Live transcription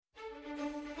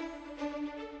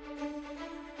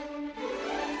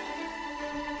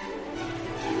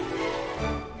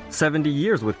70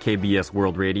 years with KBS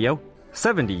World Radio,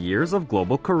 70 years of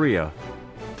global Korea.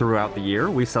 Throughout the year,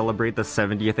 we celebrate the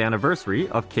 70th anniversary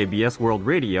of KBS World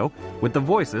Radio with the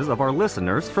voices of our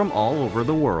listeners from all over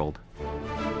the world.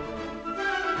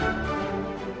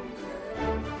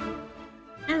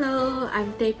 Hello,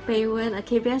 I'm Tay Pei Wen, a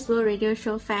KBS World Radio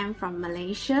Show fan from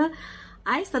Malaysia.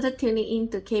 I started tuning in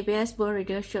to KBS World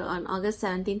Radio Show on August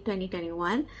 17,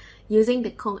 2021 using the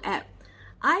Kong app.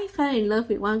 I fell in love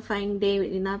with One Fine Day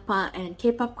with Lina Park and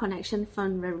K-pop Connection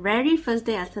from the very first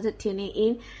day I started tuning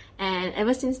in, and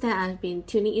ever since then I've been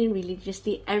tuning in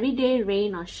religiously every day,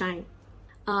 rain or shine.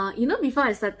 Before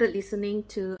I started listening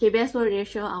to KBS World Radio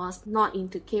Show, I was not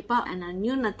into K-pop and I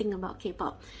knew nothing about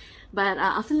K-pop. But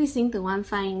after listening to One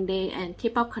Fine Day and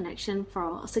K-pop Connection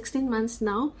for 16 months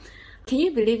now, can you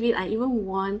believe it? I even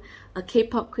won a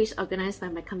K-pop quiz organized by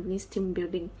my company's team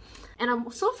building. And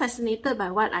I'm so fascinated by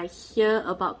what I hear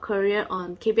about Korea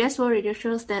on KBS World Radio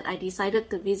shows that I decided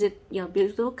to visit your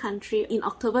beautiful country in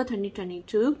October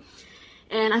 2022.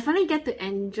 And I finally get to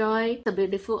enjoy the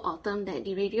beautiful autumn that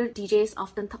the radio DJs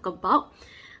often talk about.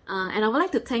 And I would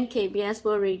like to thank KBS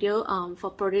World Radio for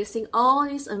producing all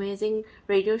these amazing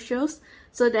radio shows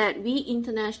so that we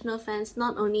international fans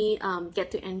not only get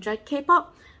to enjoy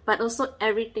K-pop, but also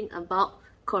everything about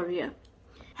Korea.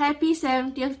 Happy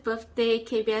 70th birthday,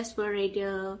 KBS World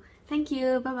Radio. Thank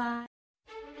you. Bye-bye.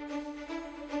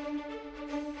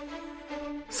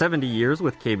 70 years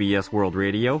with KBS World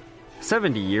Radio,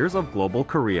 70 years of global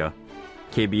Korea.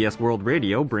 KBS World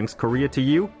Radio brings Korea to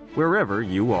you wherever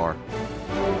you are.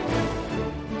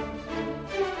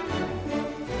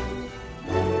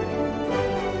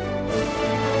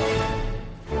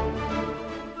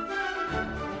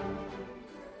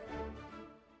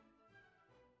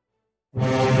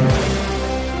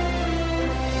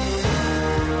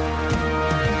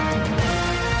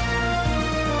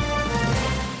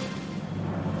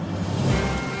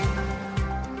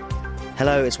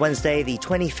 Hello, it's Wednesday, the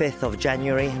 25th of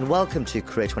January, and welcome to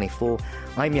Korea 24.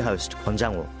 I'm your host, Kwon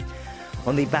Jang-woo.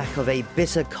 On the back of a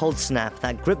bitter cold snap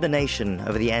that gripped the nation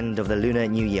over the end of the Lunar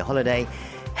New Year holiday,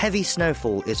 heavy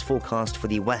snowfall is forecast for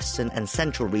the western and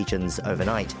central regions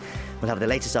overnight. We'll have the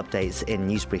latest updates in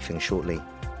News Briefing shortly.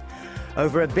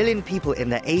 Over 1 billion people in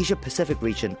the Asia-Pacific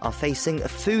region are facing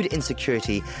food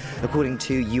insecurity, according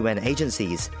to UN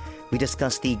agencies. We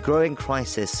discuss the growing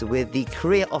crisis with the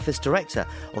Korea Office Director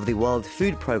of the World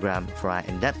Food Programme for our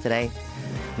In-Depth today.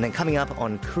 And then coming up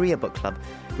on Korea Book Club,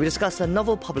 we discuss a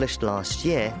novel published last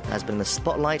year that has been in the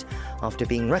spotlight after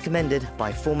being recommended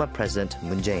by former President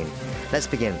Moon Jae-in. Let's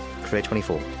begin Korea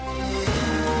 24.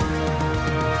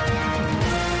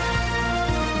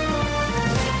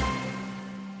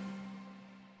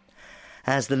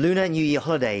 As the Lunar New Year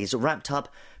holidays wrapped up,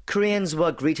 Koreans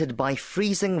were greeted by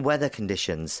freezing weather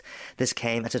conditions. This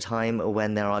came at a time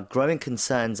when there are growing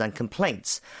concerns and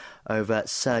complaints over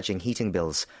surging heating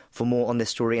bills. For more on this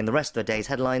story and the rest of the day's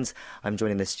headlines, I'm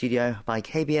joined in the studio by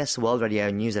KBS World Radio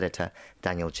News Editor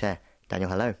Daniel Che. Daniel,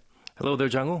 hello. Hello there,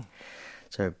 Jang-woo.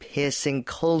 So piercing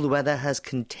cold weather has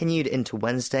continued into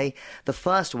Wednesday, the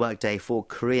first workday for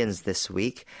Koreans this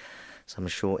week. So I'm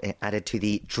sure it added to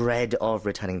the dread of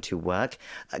returning to work.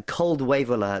 Cold wave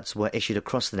alerts were issued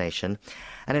across the nation.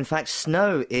 And in fact,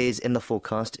 snow is in the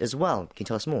forecast as well. Can you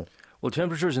tell us more? Well,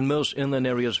 temperatures in most inland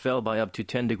areas fell by up to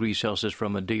 10 degrees Celsius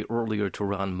from a day earlier to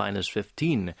around minus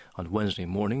 15 on Wednesday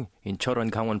morning. In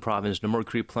Cheoran, Gangwon province, the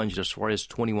mercury plunged as far as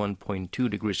 21.2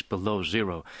 degrees below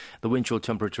zero. The wind chill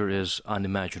temperature is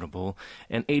unimaginable.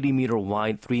 An 80-meter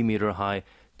wide, 3-meter high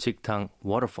Chiktang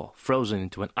waterfall, frozen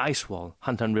into an ice wall.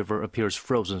 Hantan River appears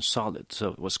frozen solid,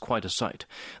 so it was quite a sight.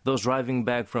 Those driving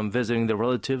back from visiting their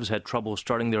relatives had trouble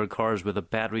starting their cars with the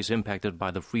batteries impacted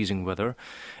by the freezing weather.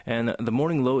 And the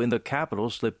morning low in the capital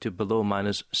slipped to below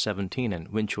minus 17 and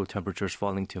wind chill temperatures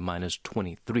falling to minus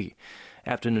 23.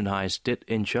 Afternoon highs did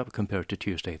inch up compared to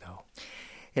Tuesday, though.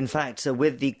 In fact,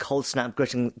 with the cold snap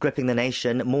gripping the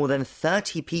nation, more than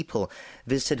 30 people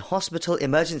visited hospital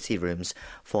emergency rooms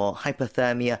for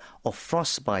hypothermia or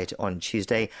frostbite on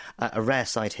Tuesday, a rare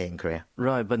sight here in Korea.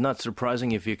 Right, but not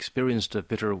surprising if you experienced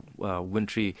bitter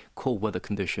wintry cold weather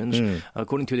conditions.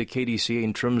 According to the KDCA,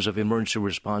 in terms of emergency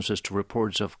responses to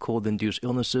reports of cold-induced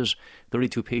illnesses,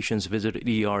 32 patients visited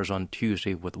ERs on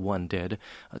Tuesday with 1 dead.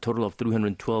 A total of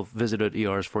 312 visited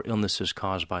ERs for illnesses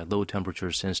caused by low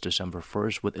temperatures since December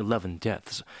 1st. With 11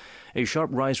 deaths, a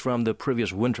sharp rise from the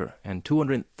previous winter, and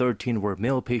 213 were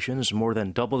male patients, more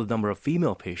than double the number of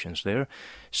female patients there.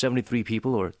 73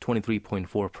 people, or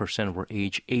 23.4%, were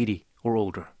age 80 or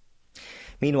older.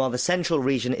 Meanwhile, the central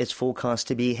region is forecast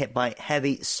to be hit by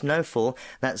heavy snowfall.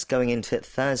 That's going into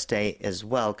Thursday as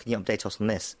well. Can you update us on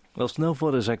this? Well,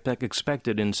 snowfall is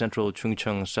expected in central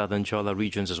Chungcheong, southern Cholla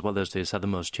regions, as well as the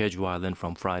southernmost Jeju Island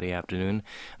from Friday afternoon.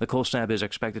 The cold snap is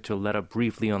expected to let up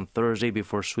briefly on Thursday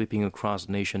before sweeping across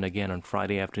the nation again on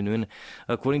Friday afternoon.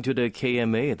 According to the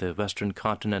KMA, the Western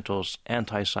Continental's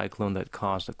anticyclone that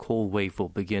caused the cold wave will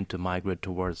begin to migrate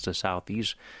towards the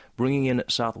southeast, bringing in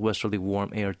southwesterly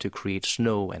warm air to create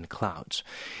snow and clouds.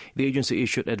 The agency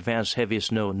issued advanced heavy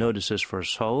snow notices for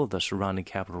Seoul, the surrounding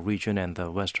capital region, and the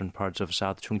western parts of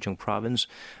South Chungcheong province,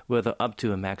 with up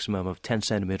to a maximum of 10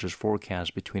 centimeters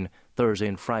forecast between Thursday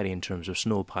and Friday in terms of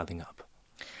snow piling up.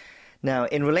 Now,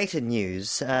 in related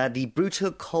news, the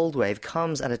brutal cold wave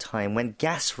comes at a time when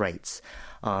gas rates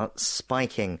are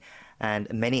spiking, and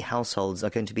many households are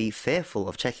going to be fearful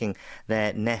of checking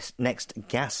their next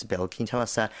gas bill. Can you tell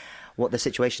us what the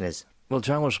situation is? Well,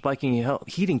 John, spiking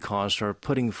heating costs are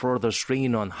putting further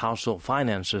strain on household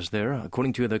finances there.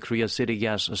 According to the Korea City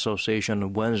Gas Association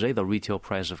on Wednesday, the retail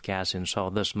price of gas in Seoul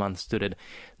this month stood at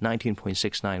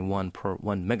 19.691 won per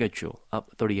 1 megajoule,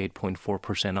 up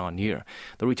 38.4% on year.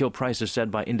 The retail price is set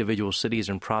by individual cities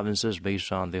and provinces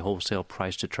based on the wholesale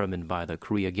price determined by the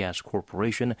Korea Gas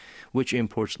Corporation, which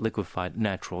imports liquefied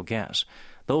natural gas.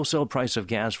 The wholesale price of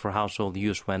gas for household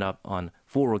use went up on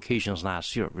 4 occasions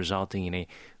last year, resulting in a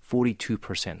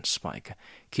 42% spike.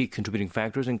 Key contributing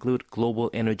factors include global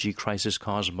energy crisis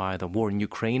caused by the war in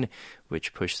Ukraine,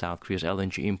 which pushed South Korea's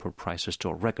LNG import prices to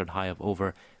a record high of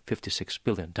over $56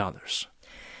 billion.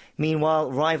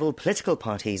 Meanwhile, rival political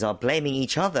parties are blaming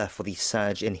each other for the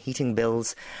surge in heating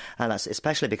bills, and that's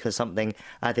especially because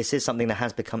this is something that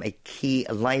has become a key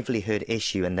livelihood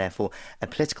issue and therefore a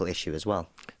political issue as well.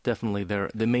 Definitely,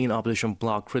 the main opposition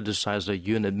bloc criticized the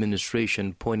Yoon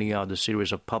administration, pointing out the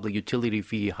series of public utility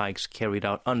fee hikes carried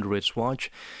out under its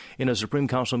watch. In a Supreme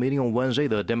Council meeting on Wednesday,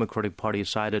 the Democratic Party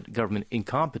cited government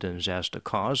incompetence as the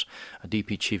cause.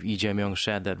 DP chief Lee Jae-myung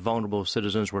said that vulnerable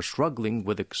citizens were struggling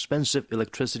with expensive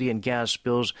electricity and gas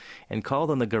bills and called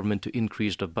on the government to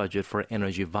increase the budget for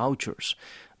energy vouchers.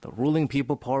 The ruling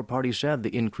People Power Party said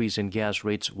the increase in gas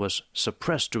rates was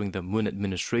suppressed during the Moon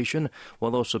administration,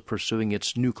 while also pursuing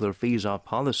its nuclear phase-out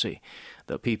policy.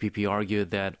 The PPP argued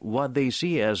that what they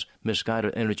see as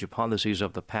misguided energy policies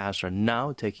of the past are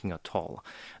now taking a toll.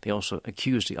 They also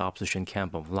accused the opposition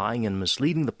camp of lying and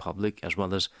misleading the public, as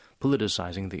well as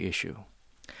politicizing the issue.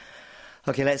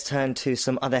 Okay, let's turn to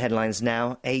some other headlines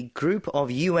now. A group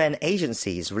of UN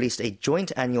agencies released a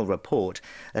joint annual report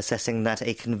assessing that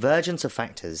a convergence of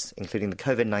factors, including the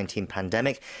COVID-19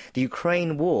 pandemic, the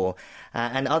Ukraine war,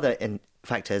 and other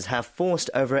factors have forced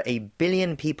over 1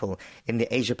 billion people in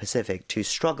the Asia-Pacific to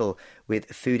struggle with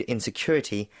food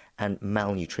insecurity and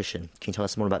malnutrition. Can you tell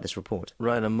us more about this report?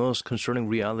 Right, a most concerning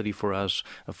reality for us,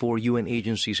 for UN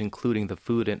agencies including the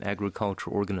Food and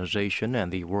Agriculture Organization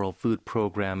and the World Food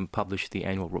Program published the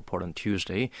annual report on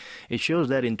Tuesday. It shows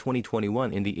that in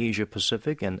 2021 in the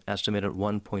Asia-Pacific, an estimated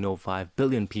 1.05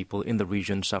 billion people in the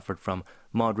region suffered from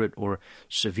moderate or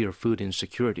severe food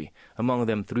insecurity. Among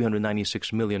them,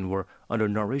 396 million were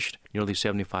undernourished, nearly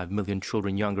 75 million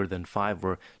children younger than 5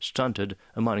 were stunted,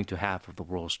 amounting to half of the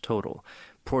world's total.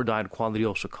 Poor diet quality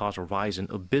also caused a rise in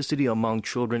obesity among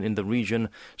children in the region,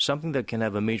 something that can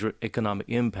have a major economic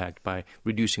impact by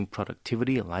reducing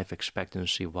productivity and life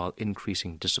expectancy while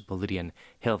increasing disability and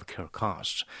healthcare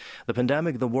costs. The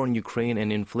pandemic, the war in Ukraine,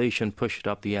 and inflation pushed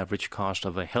up the average cost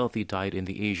of a healthy diet in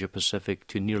the Asia-Pacific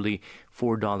to nearly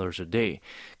 $4 a day,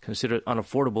 considered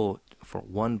unaffordable for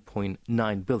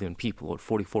 1.9 billion people, or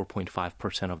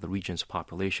 44.5% of the region's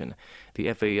population.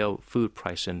 The FAO Food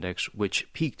Price Index,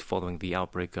 which peaked following the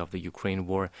outbreak of the Ukraine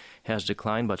war, has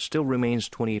declined but still remains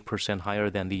 28%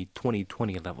 higher than the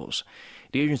 2020 levels.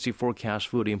 The agency forecasts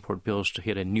food import bills to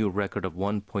hit a new record of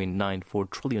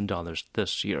 $1.94 trillion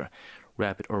this year.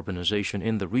 Rapid urbanization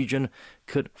in the region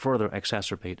could further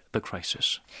exacerbate the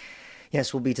crisis.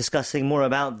 Yes, we'll be discussing more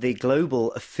about the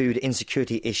global food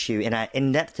insecurity issue in our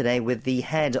In-Depth today with the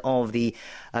head of the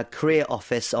Korea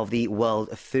office of the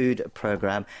World Food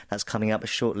Program. That's coming up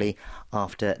shortly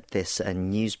after this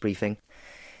news briefing.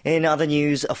 In other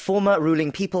news, a former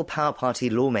ruling People Power Party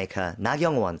lawmaker, Na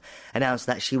Kyung-won, announced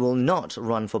that she will not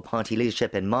run for party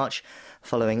leadership in March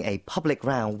following a public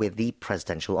row with the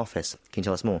presidential office. Can you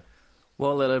tell us more?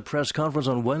 Well, at a press conference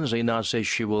on Wednesday, Na says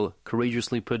she will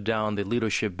courageously put down the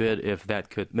leadership bid if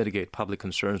that could mitigate public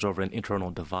concerns over an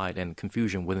internal divide and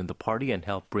confusion within the party and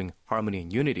help bring harmony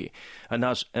and unity.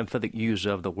 Na's emphatic use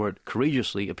of the word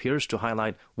courageously appears to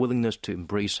highlight willingness to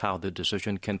embrace how the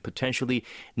decision can potentially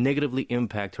negatively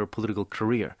impact her political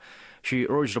career. She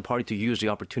urged the party to use the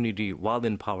opportunity while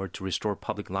in power to restore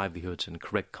public livelihoods and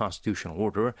correct constitutional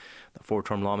order. The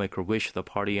four-term lawmaker wished the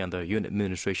party and the Yoon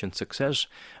administration success.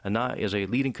 Na is a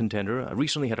leading contender,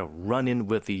 recently had a run-in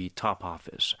with the top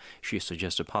office. She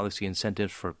suggested policy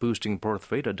incentives for boosting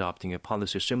birth rate, adopting a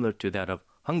policy similar to that of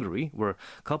Hungary, where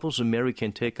couples who marry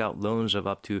can take out loans of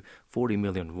up to 40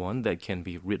 million won that can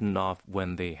be written off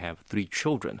when they have 3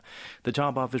 children. The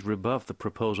top office rebuffed the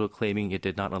proposal, claiming it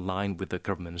did not align with the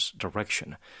government's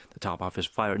direction. The top office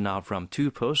fired Na from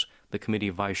 2 posts, the committee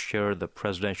vice chair, the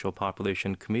Presidential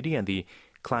Population Committee, and the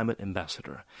Climate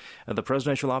Ambassador. The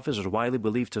presidential office is widely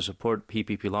believed to support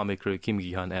PPP lawmaker Kim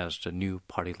Gi-hyun as the new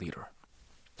party leader.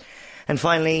 And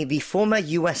finally, the former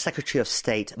U.S. Secretary of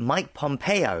State, Mike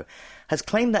Pompeo, has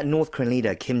claimed that North Korean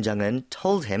leader Kim Jong-un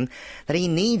told him that he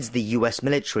needs the U.S.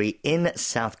 military in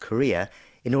South Korea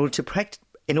in order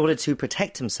to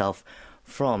protect himself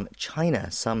from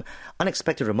China. Some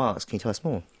unexpected remarks. Can you tell us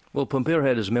more? Well, Pompeo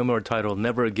had his memoir titled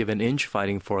Never Give an Inch,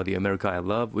 Fighting for the America I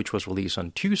Love, which was released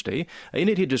on Tuesday. In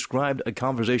it, he described a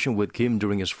conversation with Kim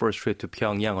during his first trip to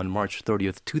Pyongyang on March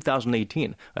 30th,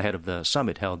 2018, ahead of the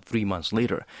summit held 3 months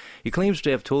later. He claims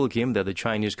to have told Kim that the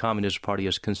Chinese Communist Party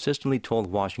has consistently told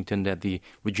Washington that the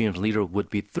regime's leader would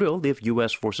be thrilled if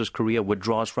U.S. forces Korea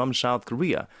withdraws from South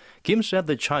Korea. Kim said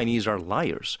the Chinese are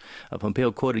liars.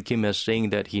 Pompeo quoted Kim as saying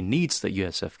that he needs the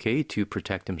USFK to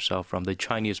protect himself from the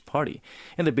Chinese Party,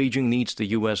 and the Beijing needs the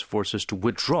U.S. forces to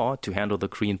withdraw to handle the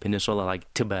Korean peninsula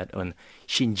like Tibet and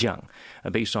Xinjiang.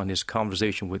 Based on his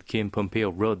conversation with Kim, Pompeo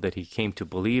wrote that he came to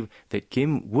believe that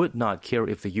Kim would not care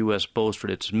if the U.S. bolstered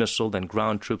its missile and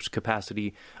ground troops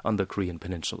capacity on the Korean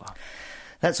peninsula.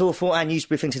 That's all for our news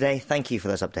briefing today. Thank you for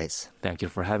those updates. Thank you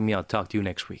for having me. I'll talk to you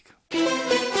next week.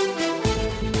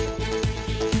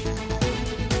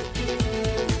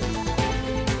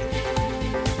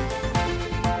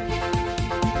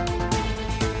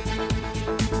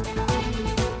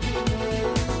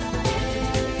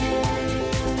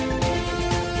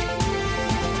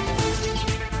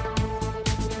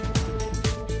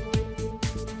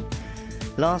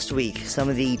 Last week, some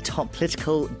of the top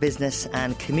political, business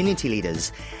and community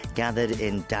leaders gathered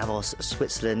in Davos,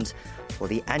 Switzerland for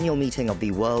the annual meeting of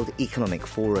the World Economic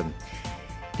Forum.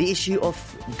 The issue of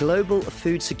global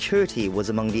food security was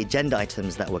among the agenda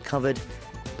items that were covered.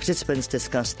 Participants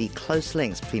discussed the close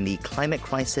links between the climate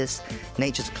crisis,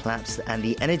 nature's collapse and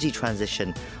the energy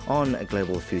transition on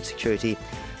global food security,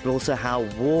 but also how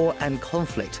war and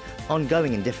conflict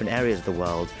ongoing in different areas of the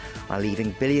world are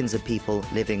leaving billions of people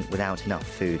living without enough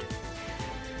food.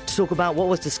 To talk about what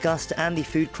was discussed and the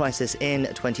food crisis in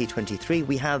 2023,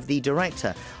 we have the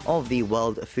director of the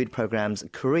World Food Programme's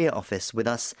Korea office with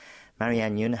us.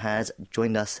 Marianne Yoon has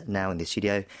joined us now in the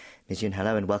studio. Ms. Yoon,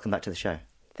 hello and welcome back to the show.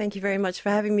 Thank you very much for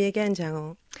having me again,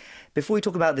 Jang-ho. Before we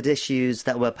talk about the issues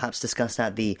that were perhaps discussed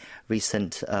at the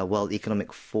recent World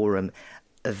Economic Forum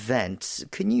event,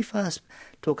 can you first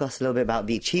talk us a little bit about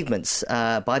the achievements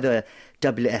by the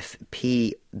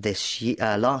WFP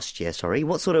last year?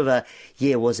 What sort of a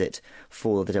year was it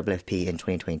for the WFP in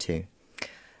 2022?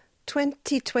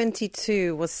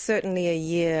 2022 was certainly a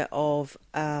year of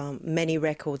many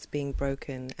records being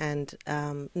broken, and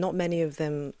not many of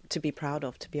them to be proud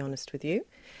of, to be honest with you.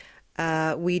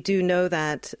 We do know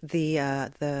that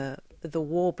the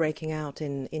war breaking out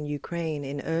in Ukraine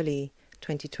in early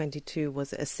 2022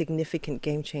 was a significant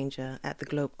game changer at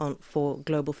the for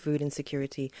global food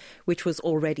insecurity, which was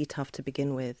already tough to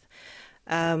begin with.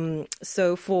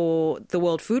 So for the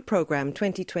World Food Programme,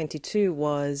 2022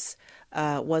 was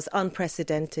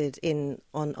unprecedented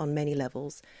on many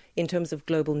levels. In terms of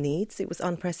global needs, it was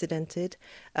unprecedented.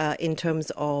 In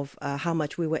terms of how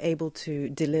much we were able to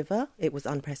deliver, it was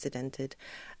unprecedented.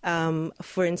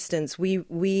 For instance,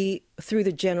 we through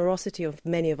the generosity of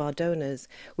many of our donors,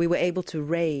 we were able to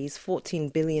raise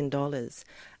 $14 billion.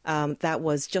 That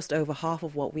was just over half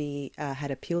of what we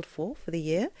had appealed for the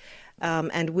year.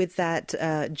 And with that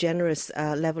generous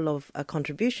level of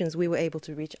contributions, we were able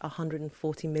to reach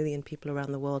 140 million people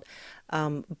around the world.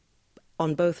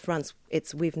 On both fronts,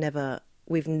 we've never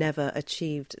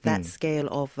achieved that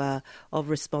scale of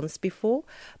response before.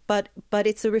 But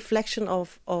it's a reflection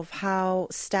of how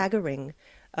staggering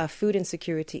food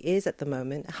insecurity is at the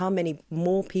moment. How many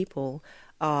more people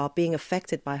are being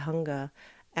affected by hunger,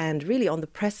 and really on the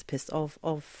precipice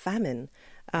of famine.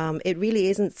 It really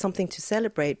isn't something to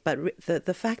celebrate, but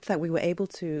the fact that we were able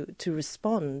to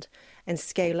respond and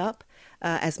scale up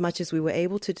as much as we were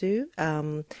able to do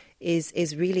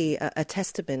is really a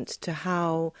testament to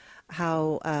how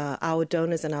our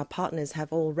donors and our partners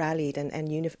have all rallied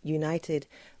and united,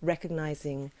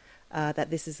 recognizing that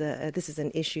this is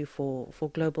an issue for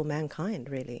global mankind,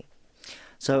 really.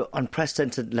 So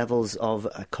unprecedented levels of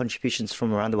contributions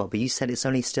from around the world, but you said it's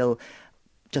only still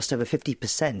just over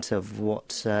 50% of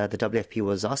what the WFP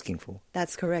was asking for.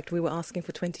 That's correct. We were asking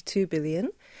for 22 billion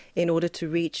in order to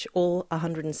reach all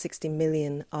 160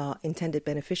 million intended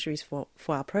beneficiaries for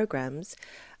our programs.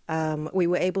 We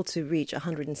were able to reach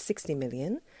 160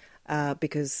 million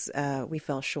because we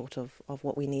fell short of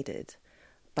what we needed.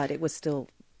 But it was still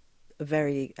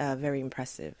very, very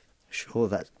impressive. Sure,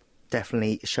 that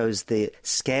definitely shows the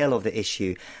scale of the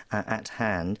issue at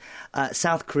hand.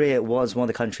 South Korea was one of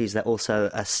the countries that also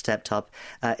stepped up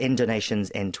in donations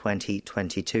in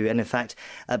 2022 and in fact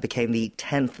became the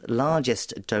 10th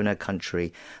largest donor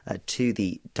country to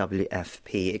the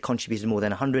WFP. It contributed more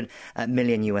than $100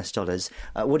 million US.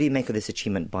 What do you make of this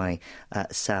achievement by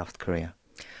South Korea?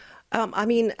 I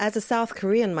mean, as a South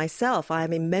Korean myself, I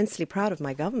am immensely proud of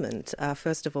my government.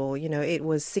 First of all, it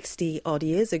was 60-odd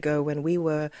years ago when we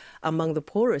were among the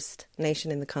poorest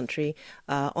nation in the country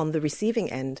on the receiving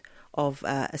end of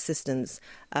assistance.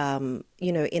 In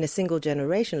a single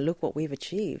generation, look what we've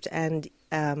achieved. And,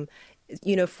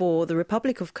 for the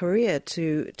Republic of Korea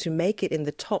to make it in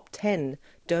the top 10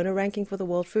 donor ranking for the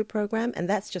World Food Programme, and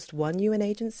that's just one UN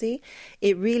agency.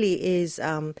 It really is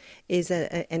an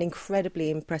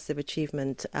incredibly impressive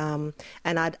achievement,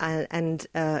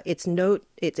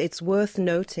 it's worth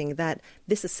noting that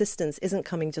this assistance isn't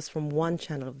coming just from one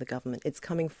channel of the government. It's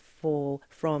coming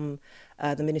from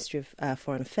the Ministry of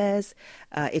Foreign Affairs.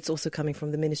 It's also coming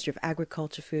from the Ministry of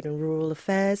Agriculture, Food and Rural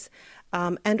Affairs,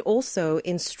 and also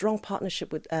in strong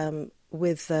partnership with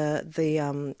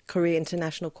the Korea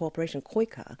International Cooperation,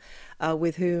 KOICA,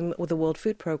 with whom the World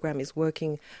Food Programme is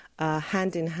working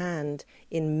hand in hand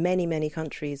in many, many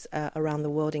countries around the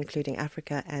world, including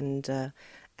Africa and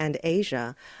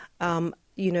Asia.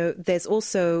 There's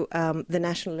also the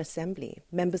National Assembly,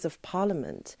 members of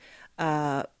Parliament,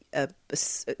 more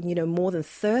than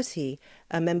 30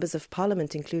 members of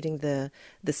Parliament, including the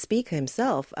Speaker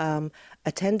himself,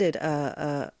 attended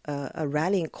a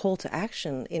rallying call to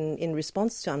action in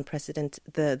response to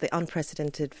the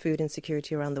unprecedented food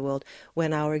insecurity around the world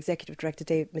when our Executive Director,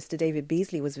 Mr. David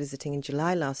Beasley, was visiting in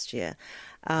July last year.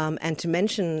 And to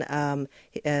mention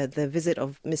the visit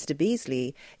of Mr.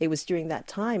 Beasley, it was during that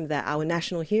time that our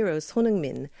national hero, Son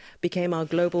Heung-min, became our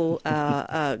global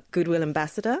goodwill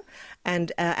ambassador.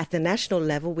 And at the national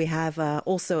level, we have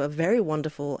also a very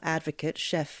wonderful advocate,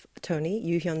 Chef Tony,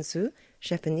 Yoo Hyun-soo,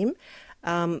 Chef-nim.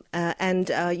 The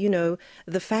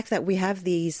fact that we have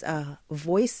these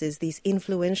voices, these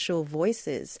influential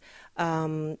voices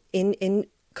in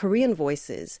Korean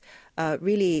voices,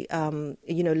 really,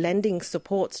 lending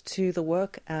support to the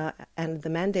work and the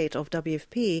mandate of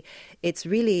WFP, it's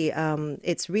really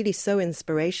so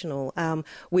inspirational.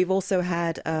 We've also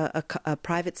had a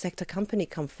private sector company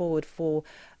come forward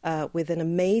with an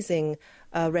amazing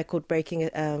record-breaking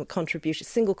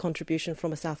single contribution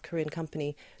from a South Korean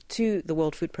company to the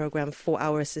World Food Programme for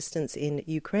our assistance in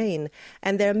Ukraine.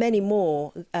 And there are many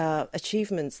more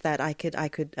achievements that I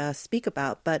could speak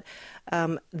about. But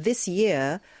this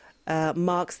year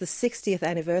marks the 60th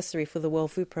anniversary for the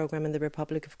World Food Programme and the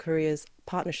Republic of Korea's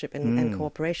partnership and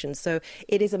cooperation. So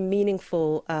it is a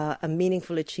meaningful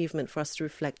achievement for us to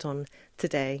reflect on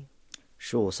today.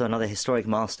 Sure. So another historic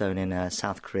milestone in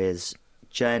South Korea's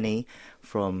journey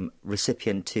from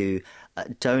recipient to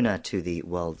donor to the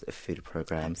World Food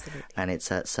Programme. Absolutely. And it's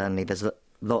certainly, there's a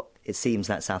lot, it seems,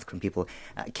 that South Korean people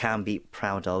can be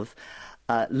proud of.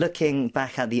 Looking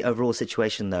back at the overall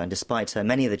situation, though, and despite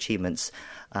many of the achievements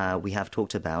we have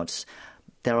talked about,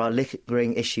 there are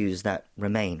lingering issues that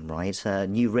remain, right?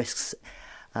 New risks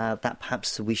that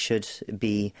perhaps we should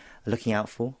be looking out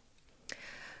for?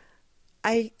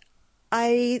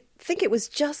 I think it was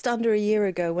just under a year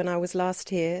ago when I was last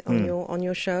here on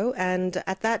your show, and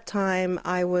at that time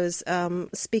I was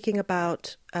speaking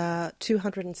about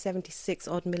 276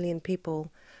 odd million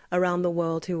people around the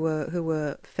world who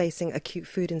were facing acute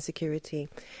food insecurity.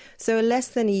 So less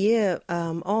than a year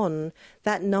on,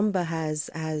 that number has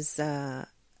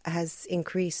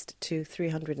increased to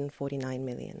 349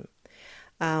 million.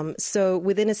 So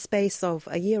within a space of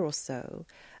a year or so,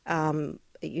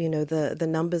 the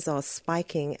numbers are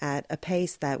spiking at a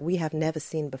pace that we have never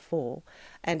seen before.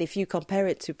 And if you compare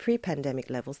it to pre-pandemic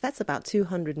levels, that's about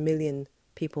 200 million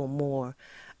people more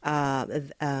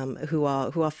who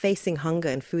are facing hunger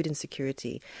and food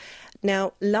insecurity.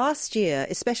 Now, last year,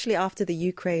 especially after the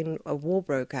Ukraine war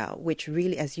broke out, which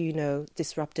really, as you know,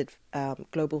 disrupted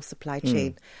global supply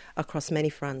chain across many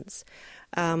fronts,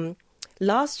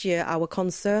 last year our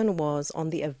concern was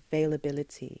on the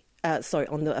affordability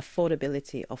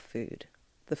of food.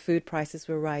 The food prices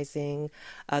were rising.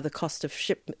 The cost of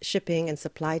shipping and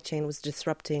supply chain was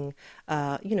disrupting,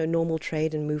 normal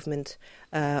trade and movement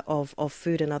of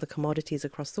food and other commodities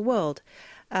across the world.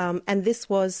 And this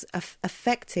was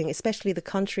affecting, especially the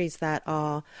countries that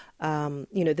are,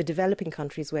 the developing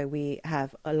countries where we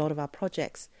have a lot of our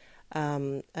projects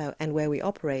and where we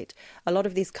operate. A lot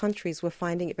of these countries were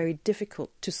finding it very difficult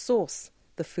to source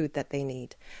the food that they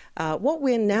need. What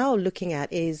we're now looking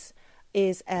at is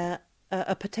a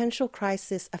potential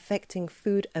crisis affecting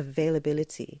food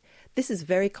availability. This is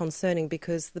very concerning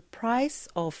because the price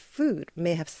of food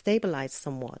may have stabilized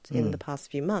somewhat in the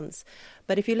past few months.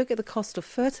 But if you look at the cost of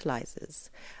fertilizers,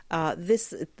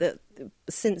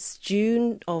 since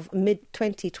June of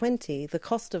mid-2020, the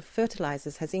cost of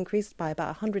fertilizers has increased by about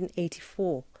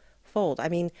 184 fold. I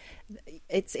mean,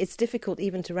 it's difficult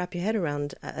even to wrap your head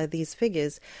around these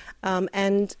figures,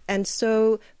 and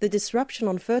so the disruption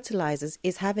on fertilizers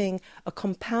is having a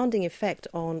compounding effect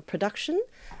on production,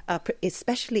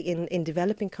 especially in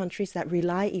developing countries that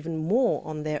rely even more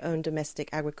on their own domestic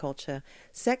agriculture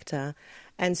sector.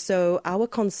 And so our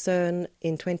concern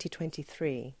in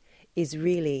 2023 is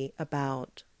really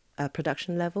about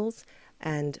production levels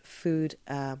and food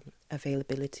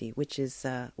availability, which is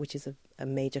a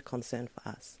major concern for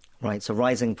us. Right, so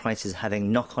rising prices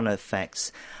having knock-on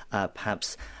effects,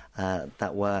 perhaps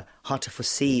that were hard to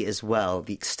foresee as well,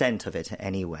 the extent of it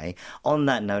anyway. On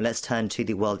that note, let's turn to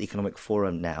the World Economic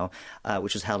Forum now,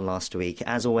 which was held last week.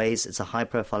 As always, it's a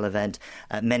high-profile event.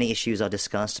 Many issues are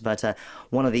discussed, but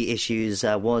one of the issues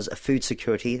was food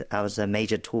security. That was a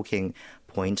major talking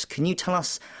point. Can you tell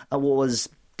us what was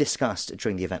discussed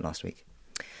during the event last week?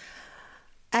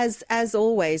 As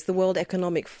always, the World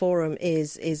Economic Forum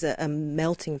is a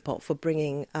melting pot for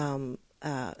bringing all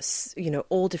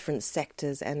different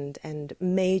sectors and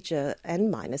major and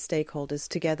minor stakeholders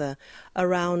together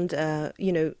around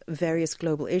various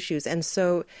global issues. And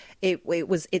so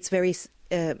it's very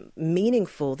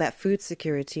meaningful that food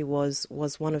security was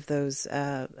one of those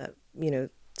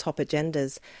top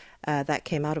agendas that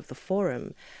came out of the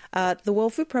forum. The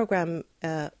World Food Programme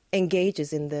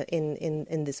engages in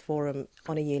this forum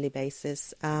on a yearly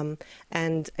basis,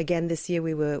 and again this year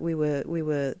we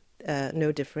were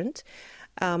no different,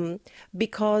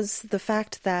 because the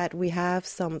fact that we have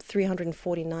some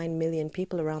 349 million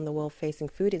people around the world facing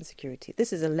food insecurity.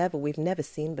 This is a level we've never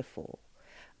seen before.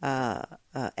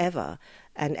 Ever,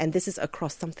 and this is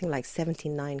across something like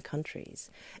 79 countries.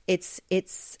 It's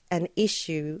an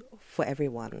issue for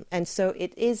everyone, and so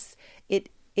it's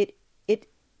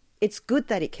good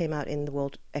that it came out in the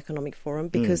World Economic Forum,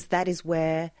 because that is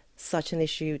where such an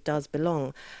issue does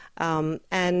belong,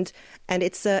 and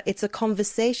it's a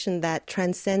conversation that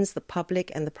transcends the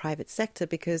public and the private sector,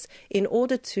 because in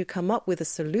order to come up with a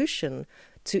solution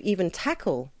to even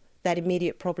tackle that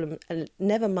immediate problem,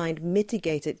 never mind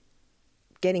mitigate it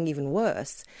getting even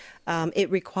worse, it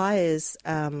requires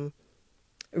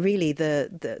really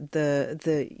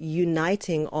the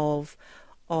uniting of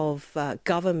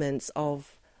governments,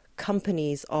 of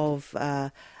companies, of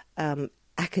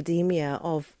academia,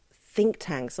 of think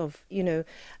tanks, of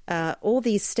all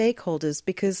these stakeholders,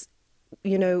 because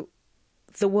the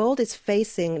world is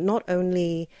facing not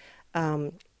only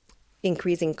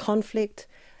increasing conflict.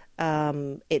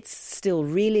 It's still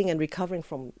reeling and recovering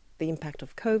from the impact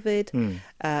of COVID.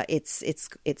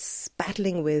 It's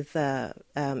battling with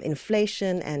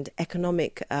inflation and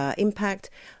economic impact.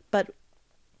 But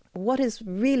what is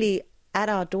really at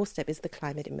our doorstep is the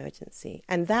climate emergency,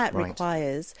 and that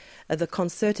requires the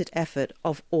concerted effort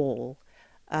of all,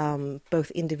 both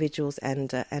individuals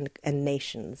and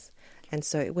nations. And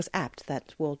so it was apt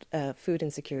that world food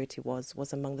insecurity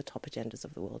was among the top agendas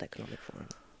of the World Economic Forum.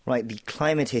 Right, the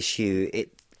climate issue,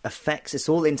 it's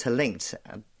all interlinked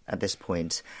at this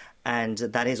point. And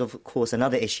that is, of course,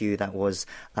 another issue that was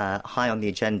high on the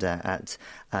agenda at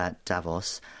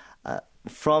Davos.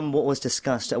 From what was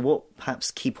discussed, what perhaps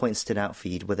key points stood out for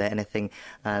you? Were there anything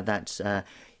that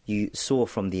you saw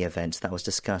from the event that was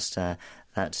discussed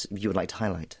that you would like to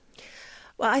highlight?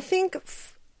 Well, I think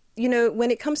when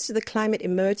it comes to the climate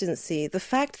emergency, the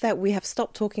fact that we have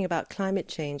stopped talking about climate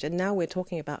change and now we're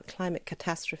talking about climate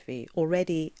catastrophe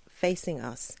already facing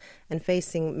us and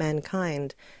facing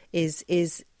mankind is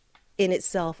in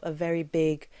itself a very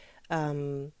big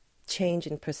change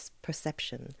in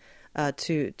perception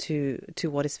to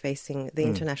what is facing the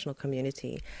international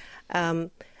community.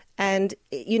 And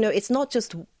it's not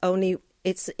just only.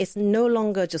 It's no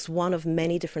longer just one of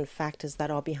many different factors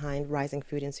that are behind rising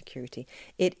food insecurity.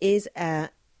 It is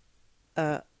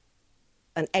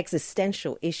an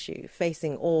existential issue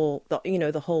facing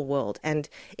the whole world, and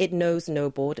it knows no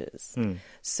borders.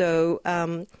 So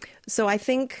I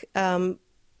think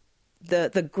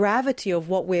the gravity of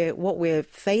what we're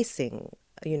facing,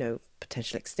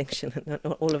 potential extinction and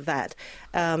all of that,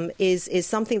 is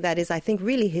something that is, I think,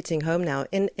 really hitting home now.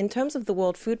 In terms of the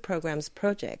World Food Programme's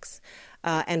projects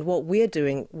and what we're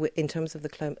doing in terms of the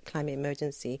climate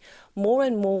emergency, more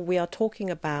and more we are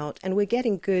talking about, and we're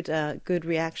getting good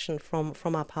reaction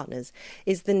from our partners,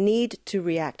 is the need to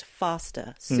react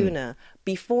faster, sooner,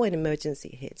 before an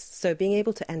emergency hits. So being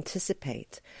able to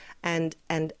anticipate and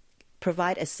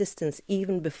provide assistance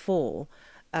even before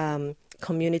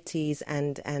communities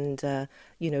and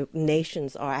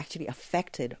nations are actually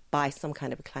affected by some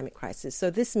kind of a climate crisis. So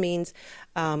this means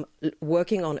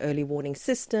working on early warning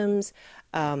systems,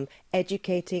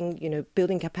 educating,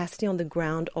 building capacity on the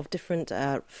ground of different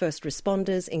first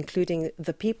responders, including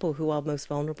the people who are most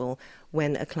vulnerable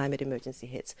when a climate emergency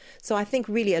hits. So I think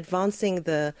really advancing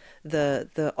the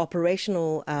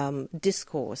operational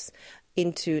discourse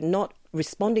into not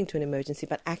responding to an emergency,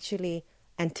 but actually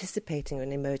anticipating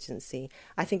an emergency.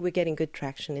 I think we're getting good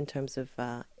traction in terms of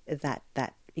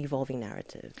that evolving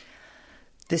narrative.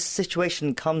 This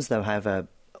situation comes, though, however,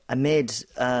 amid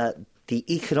the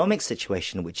economic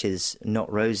situation, which is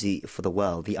not rosy for the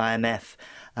world. The IMF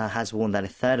has warned that a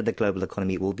third of the global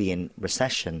economy will be in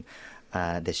recession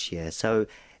this year. So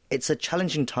it's a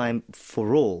challenging time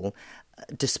for all.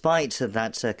 Despite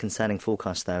that concerning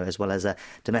forecast, though, as well as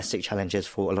domestic challenges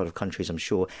for a lot of countries, I'm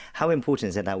sure, how important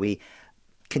is it that we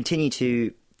continue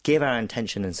to give our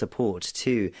attention and support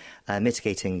to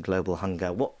mitigating global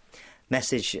hunger? What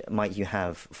message might you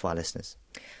have for our listeners?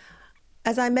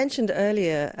 As I mentioned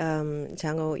earlier,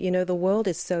 Chang-O, the world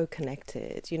is so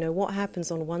connected. What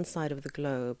happens on one side of the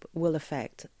globe will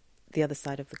affect the other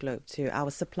side of the globe too.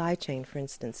 Our supply chain, for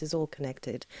instance, is all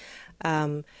connected.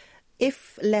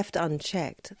 If left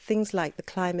unchecked, things like the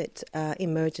climate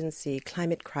emergency,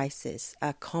 climate crisis,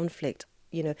 conflict,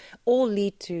 all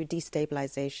lead to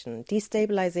destabilization.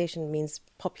 Destabilization means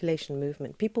population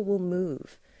movement. People will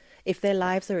move. If their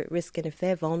lives are at risk and if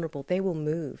they're vulnerable, they will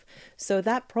move. So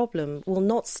that problem will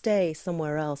not stay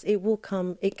somewhere else. It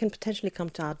can potentially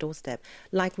come to our doorstep,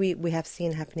 like we have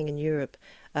seen happening in Europe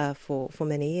for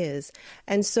many years.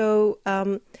 And so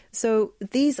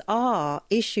these are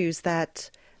issues that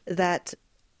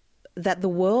the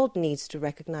world needs to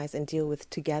recognize and deal with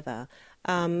together.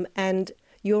 And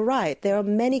you're right, there are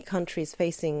many countries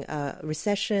facing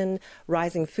recession,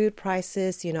 rising food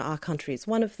prices. Our country is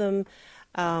one of them.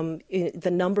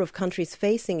 The number of countries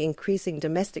facing increasing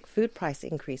domestic food price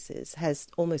increases has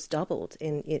almost doubled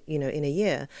in a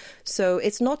year. So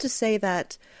it's not to say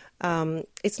that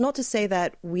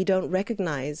we don't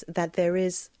recognize that there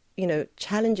is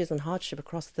challenges and hardship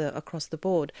across the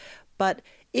board. But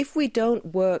if we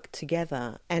don't work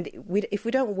together, and if we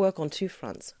don't work on two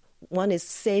fronts, one is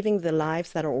saving the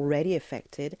lives that are already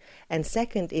affected, and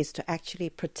second is to actually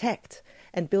protect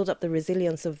and build up the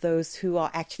resilience of those who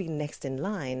are actually next in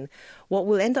line, what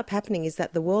will end up happening is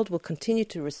that the world will continue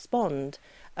to respond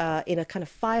in a kind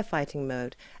of firefighting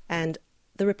mode. And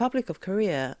the Republic of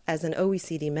Korea, as an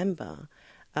OECD member,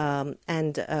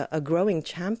 and a growing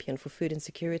champion for food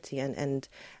insecurity and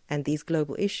these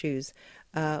global issues,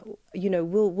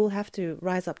 we'll have to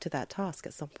rise up to that task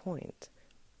at some point.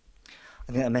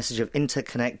 I think a message of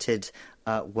interconnected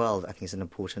world, I think, is an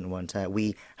important one.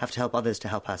 We have to help others to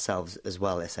help ourselves as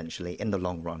well, essentially, in the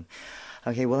long run.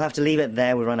 Okay, we'll have to leave it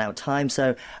there. We've run out of time.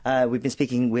 So we've been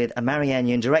speaking with Marianne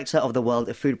Yoon, Director of the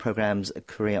World Food Programme's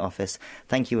Korea office.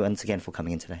 Thank you once again for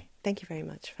coming in today. Thank you very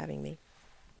much for having me.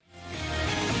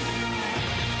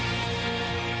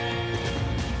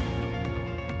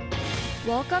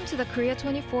 Welcome to the Korea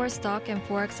 24 Stock and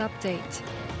Forex Update.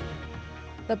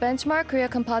 The benchmark Korea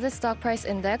Composite Stock Price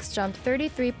Index jumped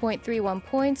 33.31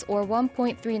 points or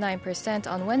 1.39%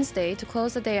 on Wednesday to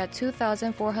close the day at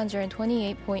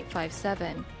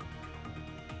 2,428.57.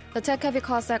 The tech-heavy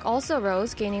Kosdaq also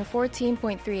rose, gaining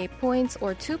 14.38 points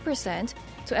or 2%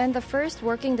 to end the first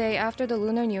working day after the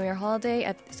Lunar New Year holiday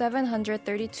at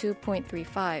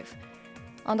 732.35.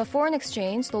 On the foreign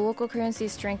exchange, the local currency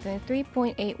strengthened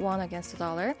 3.81 against the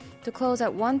dollar to close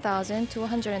at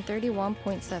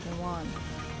 1,231.71.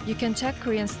 You can check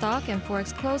Korean stock and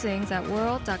forex closings at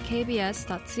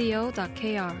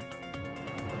world.kbs.co.kr.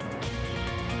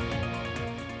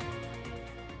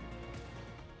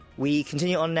 We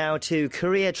continue on now to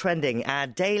Korea Trending, our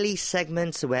daily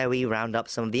segment where we round up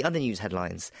some of the other news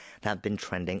headlines that have been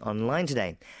trending online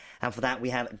today. And for that, we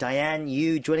have Diane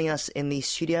Yu joining us in the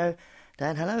studio.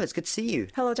 Dan, hello, it's good to see you.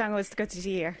 Hello, Zhang. It's good to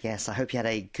see you. Yes, I hope you had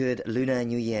a good Lunar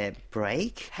New Year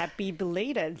break. Happy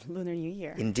belated Lunar New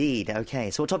Year. Indeed. Okay,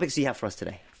 so what topics do you have for us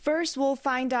today? First, we'll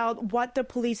find out what the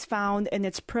police found in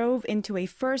its probe into a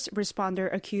first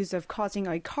responder accused of causing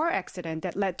a car accident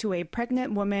that led to a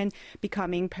pregnant woman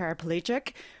becoming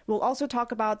paraplegic. We'll also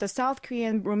talk about the South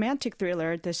Korean romantic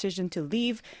thriller Decision to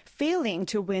Leave, failing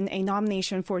to win a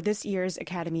nomination for this year's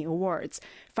Academy Awards.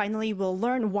 Finally, we'll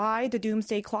learn why the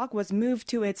Doomsday Clock was moved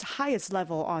to its highest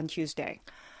level on Tuesday.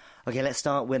 Okay, let's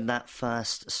start with that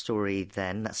first story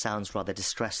then. That sounds rather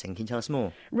distressing. Can you tell us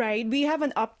more? Right. We have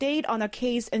an update on a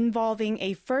case involving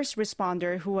a first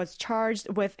responder who was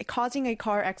charged with causing a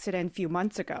car accident a few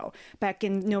months ago. Back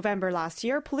in November last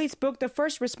year, police booked the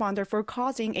first responder for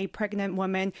causing a pregnant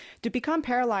woman to become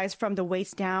paralyzed from the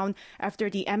waist down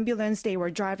after the ambulance they were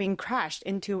driving crashed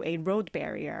into a road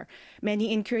barrier.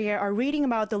 Many in Korea are reading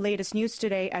about the latest news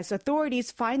today as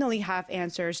authorities finally have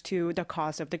answers to the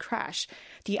cause of the crash.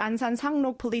 The Ansan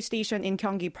Sangnok police station in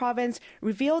Gyeonggi province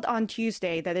revealed on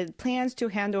Tuesday that it plans to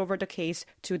hand over the case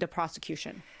to the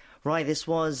prosecution. Right, this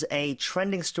was a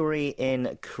trending story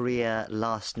in Korea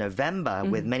last November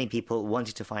with many people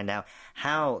wanting to find out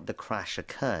how the crash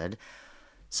occurred.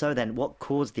 So then, what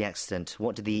caused the accident?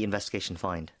 What did the investigation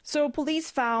find? So police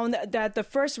found that the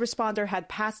first responder had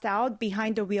passed out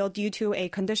behind the wheel due to a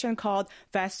condition called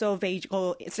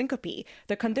vasovagal syncope.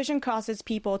 The condition causes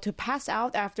people to pass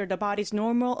out after the body's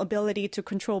normal ability to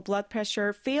control blood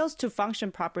pressure fails to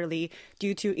function properly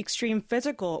due to extreme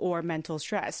physical or mental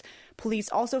stress. Police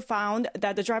also found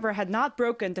that the driver had not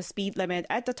broken the speed limit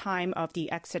at the time of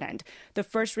the accident. The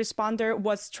first responder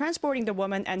was transporting the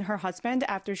woman and her husband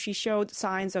after she showed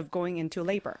signs of going into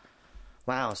labor.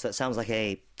 Wow, so that sounds like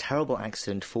a terrible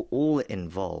accident for all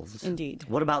involved. Indeed.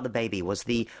 What about the baby? Was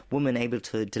the woman able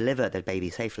to deliver the baby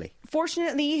safely?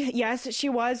 Fortunately, yes, she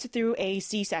was through a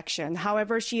C-section.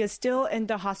 However, she is still in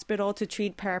the hospital to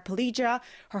treat paraplegia.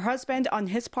 Her husband, on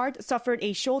his part, suffered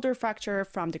a shoulder fracture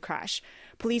from the crash.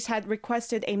 Police had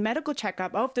requested a medical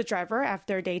checkup of the driver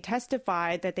after they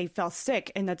testified that they felt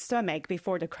sick in the stomach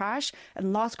before the crash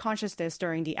and lost consciousness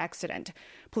during the accident.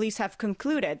 Police have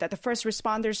concluded that the first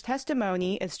responder's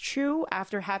testimony is true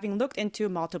after having looked into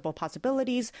multiple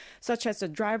possibilities, such as the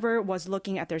driver was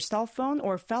looking at their cell phone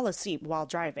or fell asleep while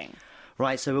driving.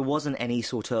 Right, so it wasn't any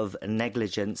sort of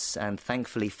negligence, and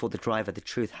thankfully for the driver, the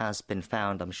truth has been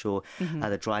found. I'm sure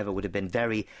the driver would have been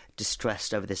very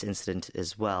distressed over this incident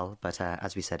as well. But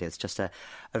as we said, it's just a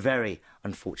very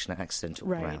unfortunate accident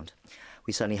all around.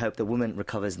 We certainly hope the woman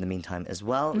recovers in the meantime as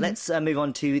well. Let's move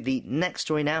on to the next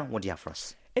story now. What do you have for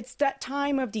us? It's that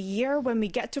time of the year when we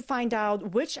get to find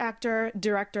out which actor,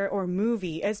 director, or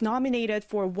movie is nominated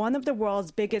for one of the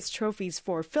world's biggest trophies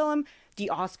for film,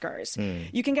 the Oscars.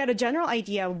 You can get a general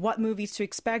idea of what movies to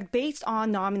expect based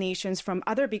on nominations from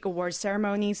other big awards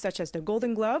ceremonies such as the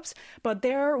Golden Globes, but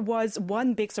there was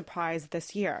one big surprise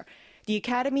this year. The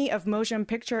Academy of Motion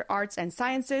Picture Arts and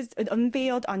Sciences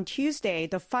unveiled on Tuesday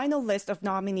the final list of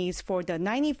nominees for the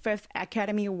 95th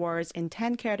Academy Awards in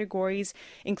 10 categories,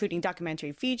 including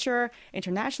documentary feature,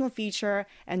 international feature,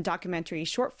 and documentary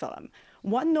short film.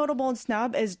 One notable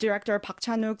snub is director Park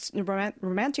Chan-wook's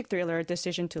romantic thriller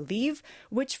Decision to Leave,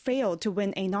 which failed to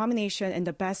win a nomination in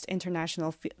the Best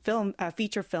International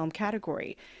Feature Film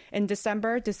category. In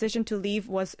December, Decision to Leave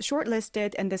was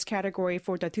shortlisted in this category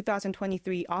for the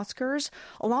 2023 Oscars,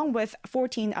 along with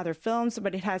 14 other films,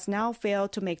 but it has now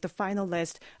failed to make the final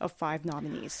list of 5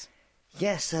 nominees.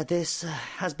 Yes, this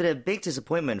has been a big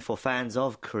disappointment for fans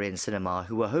of Korean cinema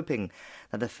who were hoping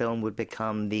that the film would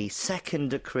become the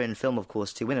second Korean film, of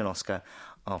course, to win an Oscar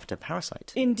after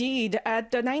Parasite. Indeed.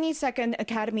 At the 92nd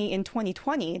Academy in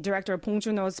 2020, director Bong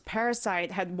Joon-ho's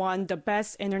Parasite had won the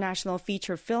Best International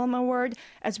Feature Film Award,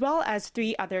 as well as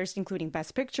 3 others, including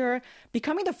Best Picture,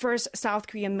 becoming the first South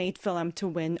Korean-made film to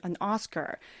win an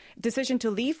Oscar. Decision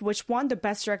to Leave, which won the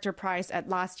Best Director prize at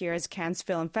last year's Cannes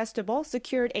Film Festival,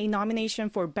 secured a nomination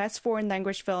for Best Foreign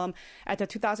Language Film at the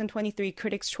 2023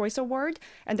 Critics' Choice Award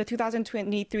and the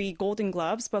 2023 Golden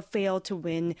Globes, but failed to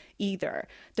win either.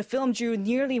 The film drew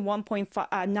nearly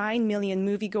 1.9 million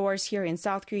moviegoers here in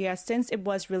South Korea since it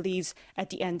was released at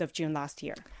the end of June last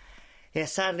year. Yeah,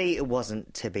 sadly, it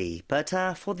wasn't to be. But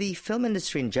for the film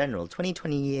industry in general,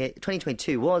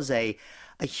 2022 was a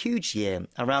a huge year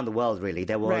around the world, really.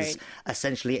 There was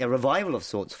essentially a revival of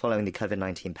sorts following the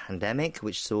COVID-19 pandemic,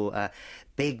 which saw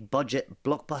big budget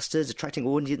blockbusters attracting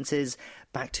audiences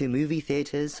back to movie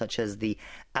theatres, such as the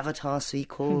Avatar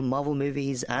sequel, Marvel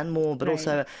movies, and more, but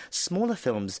also smaller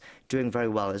films doing very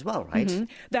well as well, right? Mm-hmm.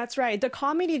 That's right. The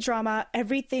comedy drama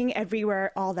Everything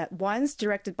Everywhere All at Once,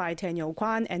 directed by Daniel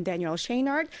Kwan and Daniel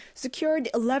Scheinert, secured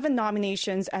 11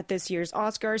 nominations at this year's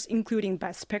Oscars, including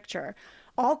Best Picture.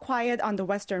 All Quiet on the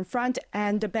Western Front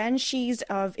and The Banshees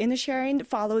of Inisherin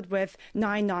followed with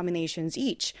 9 nominations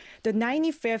each. The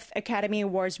 95th Academy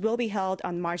Awards will be held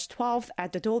on March 12th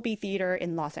at the Dolby Theatre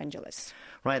in Los Angeles.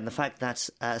 Right, and the fact that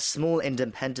a small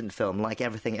independent film like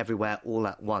Everything Everywhere All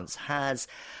at Once has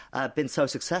been so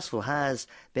successful has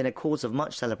been a cause of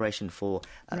much celebration for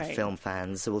film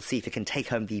fans. So we'll see if it can take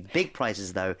home the big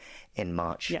prizes, though, in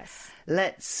March. Yes.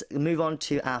 Let's move on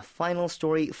to our final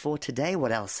story for today.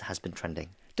 What else has been trending?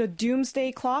 The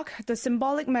doomsday clock, the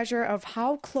symbolic measure of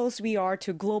how close we are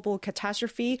to global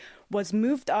catastrophe, was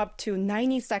moved up to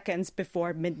 90 seconds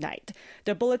before midnight.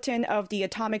 The Bulletin of the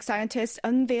Atomic Scientists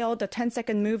unveiled the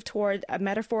 10-second move toward a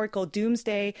metaphorical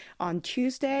doomsday on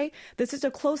Tuesday. This is the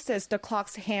closest the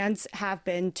clock's hands have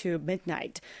been to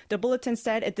midnight. The bulletin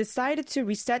said it decided to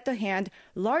reset the hand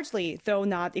largely, though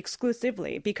not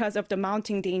exclusively, because of the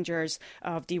mounting dangers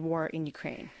of the war in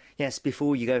Ukraine. Yes,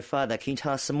 before you go further, can you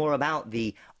tell us some more about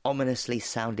the ominously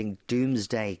sounding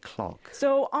doomsday clock?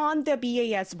 So on the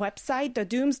BAS website, the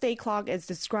doomsday clock is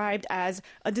described as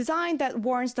a design that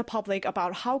warns the public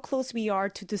about how close we are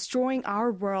to destroying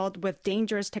our world with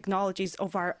dangerous technologies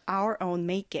of our own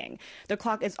making. The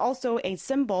clock is also a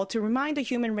symbol to remind the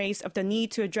human race of the need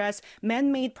to address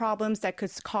man-made problems that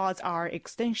could cause our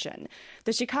extinction.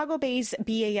 The Chicago-based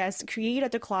BAS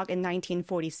created the clock in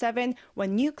 1947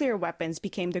 when nuclear weapons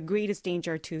became the greatest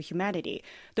danger to humanity.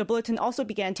 The bulletin also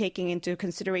began taking into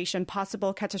consideration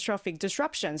possible catastrophic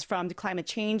disruptions from the climate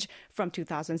change from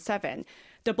 2007.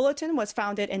 The bulletin was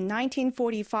founded in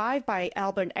 1945 by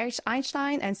Albert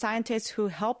Einstein and scientists who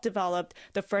helped develop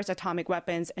the first atomic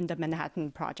weapons in the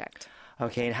Manhattan Project.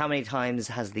 Okay, and how many times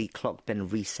has the clock been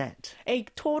reset? A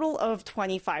total of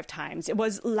 25 times. It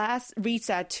was last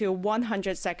reset to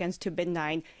 100 seconds to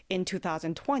midnight in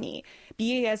 2020.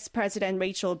 BAS President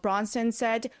Rachel Bronson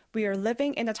said, "We are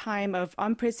living in a time of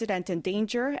unprecedented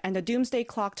danger, and the doomsday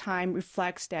clock time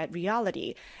reflects that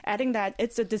reality," adding that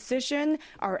it's a decision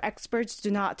our experts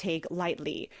do not take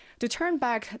lightly. To turn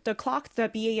back the clock, the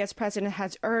BAS president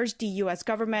has urged the U.S.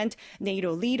 government,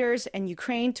 NATO leaders, and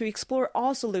Ukraine to explore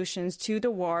all solutions to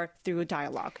the war through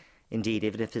dialogue. Indeed,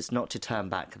 even if it's not to turn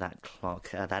back that clock,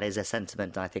 that is a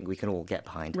sentiment I think we can all get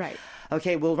behind. Right.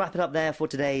 Okay, we'll wrap it up there for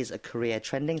today's Korea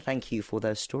Trending. Thank you for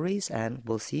those stories, and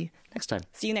we'll see you next time.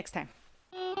 See you next time.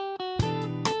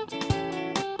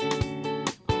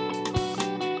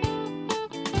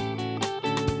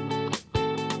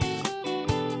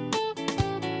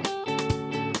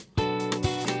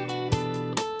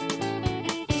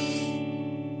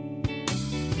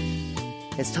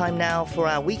 It's time now for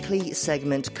our weekly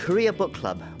segment, Korea Book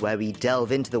Club, where we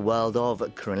delve into the world of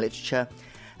Korean literature.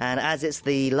 And as it's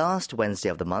the last Wednesday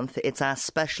of the month, it's our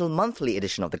special monthly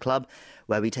edition of the club,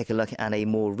 where we take a look at a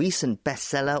more recent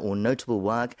bestseller or notable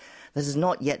work that has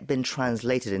not yet been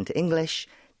translated into English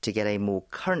to get a more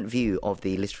current view of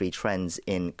the literary trends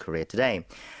in Korea today.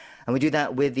 And we do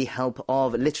that with the help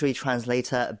of literary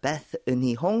translator Beth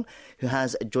Eunhee Hong, who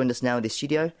has joined us now in the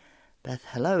studio. Beth,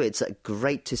 hello. It's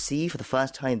great to see you for the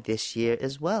first time this year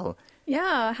as well.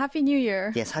 Yeah, Happy New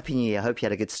Year. Yes, Happy New Year. I hope you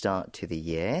had a good start to the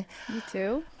year. You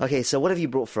too. Okay, so what have you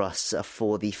brought for us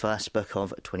for the first book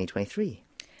of 2023?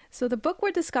 So the book we're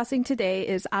discussing today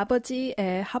is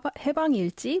아버지의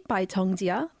해방일지 by Jung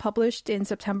Jia, published in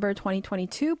September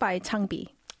 2022 by Changbi.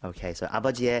 Okay, so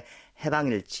아버지의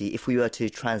해방일지. If we were to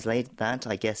translate that,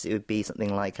 I guess it would be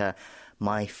something like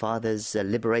My Father's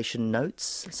Liberation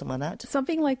Notes, something like that?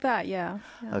 Something like that, yeah.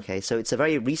 Okay, so it's a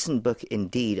very recent book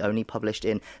indeed, only published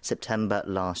in September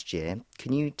last year.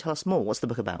 Can you tell us more? What's the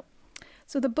book about?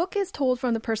 So the book is told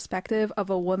from the perspective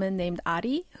of a woman named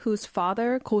Ari, whose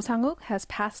father, Ko Sang-uk, has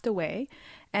passed away,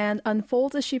 and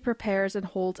unfolds as she prepares and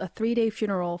holds a 3-day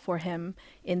funeral for him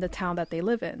in the town that they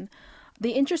live in.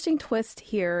 The interesting twist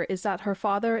here is that her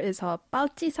father is a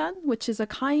baljisan, which is a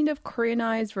kind of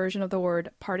Koreanized version of the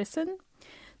word partisan.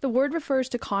 The word refers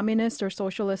to communist or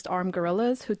socialist armed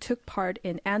guerrillas who took part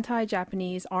in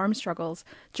anti-Japanese armed struggles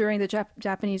during the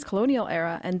Japanese colonial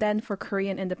era and then for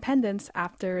Korean independence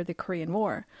after the Korean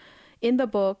War. In the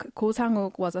book, Ko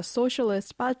Sang-uk was a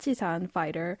socialist Bachisan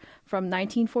fighter from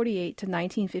 1948 to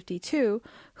 1952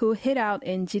 who hid out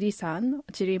in Jirisan,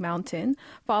 Jiri Mountain,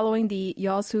 following the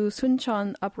Yeosu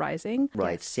Suncheon uprising.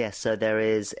 Right, yes. So there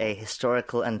is a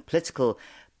historical and political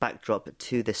backdrop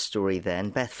to this story then.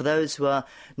 Beth, for those who are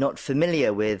not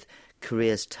familiar with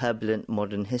Korea's turbulent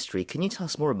modern history, can you tell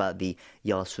us more about the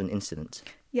Yeosun incident?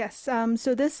 Yes,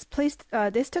 so this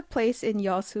took place in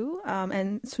Yeosu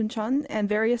and Suncheon and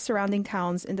various surrounding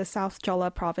towns in the South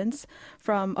Jeolla province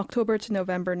from October to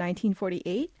November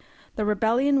 1948. The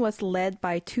rebellion was led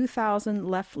by 2,000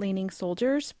 left-leaning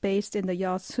soldiers based in the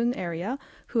Yeosun area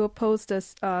who opposed the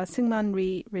Syngman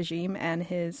Rhee regime and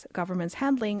his government's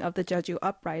handling of the Jeju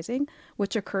uprising,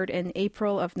 which occurred in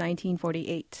April of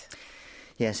 1948.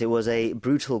 Yes, it was a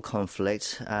brutal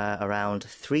conflict. Around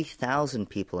 3,000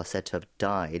 people are said to have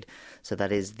died. So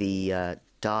that is the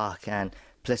dark and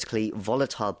politically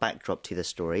volatile backdrop to the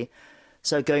story.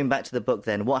 So going back to the book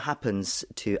then, what happens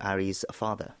to Ari's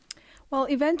father? Well,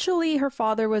 eventually her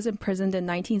father was imprisoned in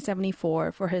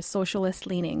 1974 for his socialist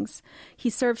leanings.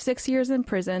 He served 6 years in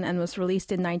prison and was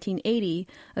released in 1980,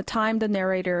 a time the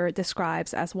narrator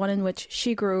describes as one in which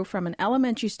she grew from an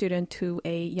elementary student to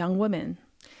a young woman.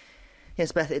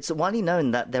 Yes, Beth, it's widely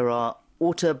known that there are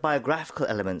autobiographical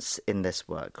elements in this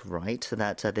work, right?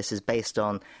 That this is based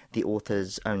on the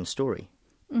author's own story.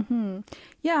 Mm-hmm.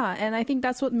 Yeah, and I think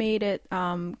that's what made it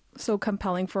so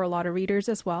compelling for a lot of readers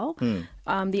as well.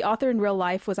 The author in real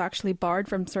life was actually barred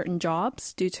from certain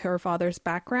jobs due to her father's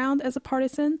background as a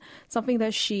partisan, something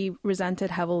that she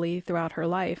resented heavily throughout her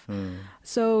life.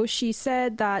 So she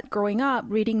said that growing up,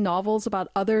 reading novels about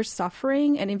others'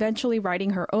 suffering and eventually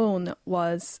writing her own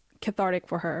was cathartic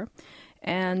for her.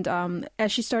 And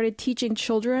as she started teaching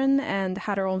children and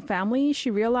had her own family,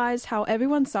 she realized how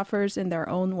everyone suffers in their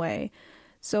own way.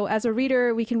 So as a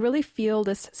reader, we can really feel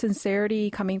this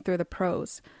sincerity coming through the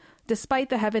prose. Despite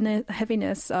the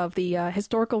heaviness of the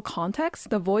historical context,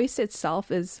 the voice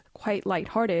itself is quite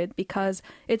lighthearted because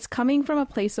it's coming from a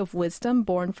place of wisdom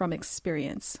born from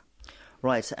experience.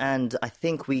 Right, and I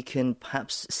think we can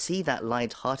perhaps see that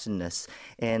lightheartedness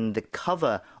in the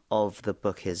cover of the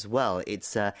book as well.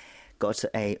 It's got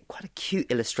quite a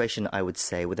cute illustration, I would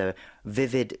say, with a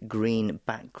vivid green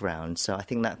background. So I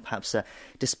think that perhaps,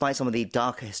 despite some of the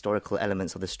darker historical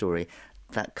elements of the story,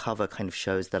 that cover kind of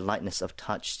shows the lightness of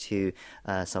touch to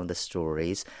some of the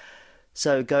stories.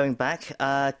 So going back,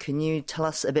 can you tell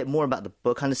us a bit more about the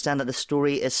book? I understand that the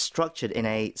story is structured in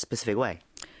a specific way.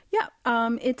 Yeah,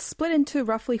 it's split into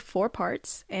roughly 4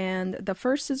 parts, and the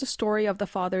first is a story of the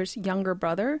father's younger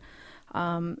brother,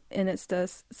 and it's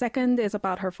the second is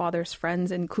about her father's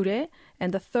friends in Kure,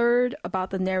 and the third about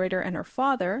the narrator and her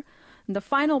father, and the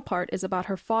final part is about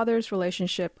her father's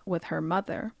relationship with her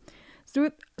mother.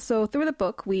 Through the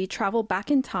book, we travel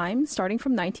back in time, starting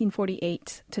from 1948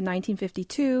 to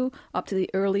 1952, up to the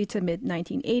early to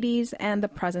mid-1980s, and the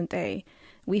present day.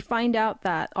 We find out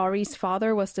that Ari's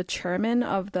father was the chairman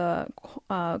of the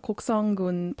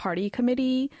Gokseong-gun Party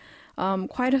Committee,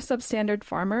 quite a substandard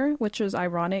farmer, which was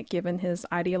ironic given his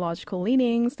ideological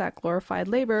leanings that glorified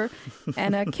labor,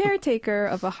 and a caretaker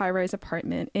of a high-rise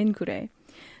apartment in Kure.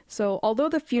 So although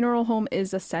the funeral home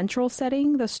is a central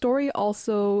setting, the story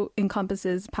also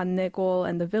encompasses Pannegol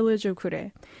and the village of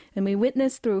Kure. And we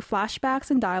witness through flashbacks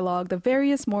and dialogue the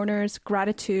various mourners'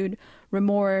 gratitude,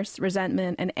 remorse,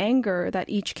 resentment, and anger that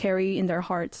each carry in their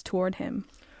hearts toward him.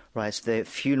 Right, so the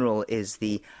funeral is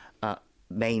the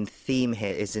main theme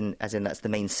here, as in that's the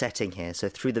main setting here. So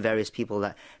through the various people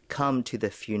that come to the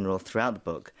funeral throughout the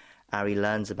book, Ari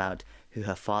learns about who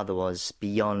her father was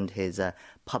beyond his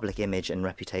public image and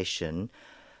reputation.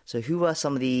 So who were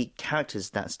some of the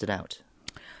characters that stood out?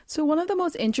 So one of the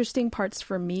most interesting parts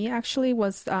for me actually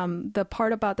was the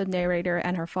part about the narrator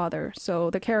and her father. So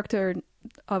the character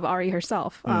of Ari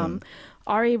herself.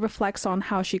 Ari reflects on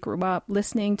how she grew up,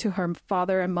 listening to her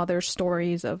father and mother's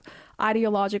stories of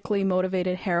ideologically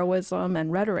motivated heroism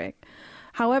and rhetoric.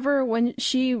 However, when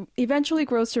she eventually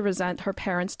grows to resent her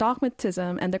parents'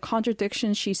 dogmatism and the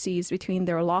contradictions she sees between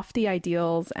their lofty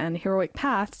ideals and heroic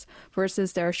paths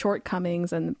versus their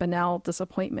shortcomings and banal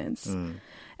disappointments.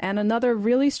 And another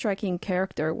really striking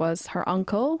character was her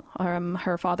uncle,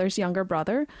 her father's younger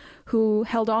brother, who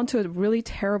held on to a really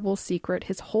terrible secret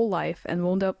his whole life and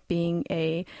wound up being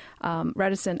a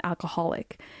reticent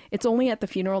alcoholic. It's only at the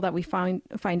funeral that we find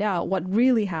out what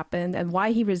really happened and why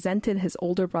he resented his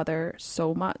older brother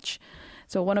so much.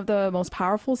 So one of the most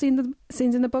powerful scenes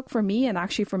in the book for me, and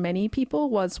actually for many people,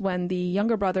 was when the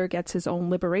younger brother gets his own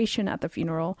liberation at the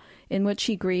funeral, in which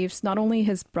he grieves not only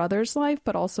his brother's life,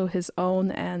 but also his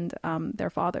own and their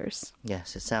father's.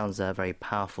 Yes, it sounds very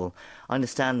powerful. I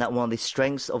understand that one of the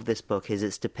strengths of this book is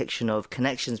its depiction of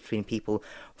connections between people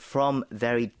from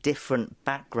very different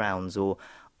backgrounds or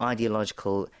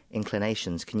ideological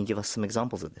inclinations. Can you give us some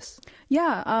examples of this?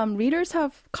 Yeah, readers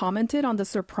have commented on the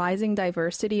surprising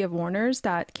diversity of mourners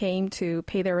that came to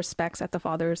pay their respects at the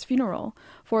father's funeral.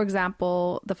 For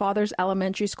example, the father's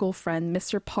elementary school friend,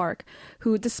 Mr. Park,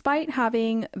 who, despite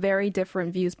having very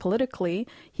different views politically,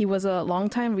 he was a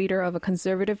longtime reader of a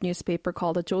conservative newspaper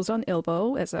called the Joseon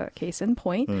Ilbo, as a case in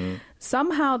point.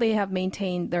 Somehow they have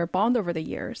maintained their bond over the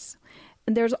years.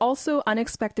 And there's also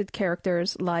unexpected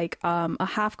characters like a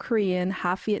half-Korean,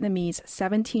 half-Vietnamese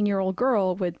 17-year-old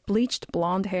girl with bleached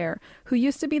blonde hair who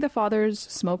used to be the father's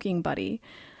smoking buddy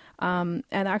and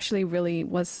actually really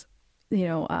was,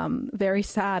 very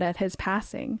sad at his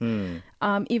passing.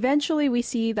 Eventually, we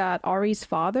see that Ari's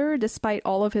father, despite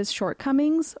all of his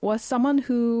shortcomings, was someone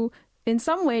who in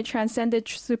some way transcended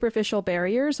superficial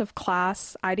barriers of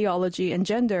class, ideology, and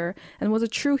gender, and was a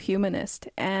true humanist.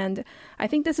 And I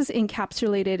think this is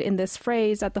encapsulated in this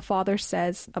phrase that the father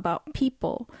says about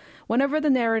people. Whenever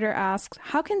the narrator asks,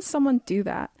 how can someone do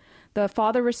that? The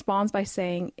father responds by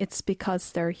saying, it's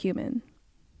because they're human.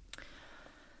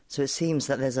 So it seems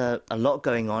that there's a lot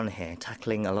going on here,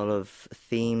 tackling a lot of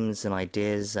themes and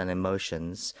ideas and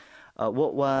emotions.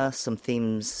 What were some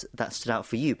themes that stood out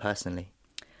for you personally?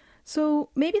 So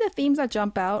maybe the themes that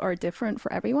jump out are different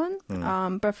for everyone.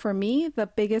 But for me, the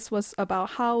biggest was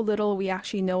about how little we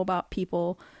actually know about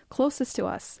people closest to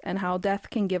us and how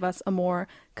death can give us a more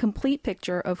complete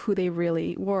picture of who they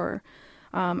really were.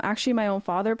 Actually, my own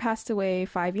father passed away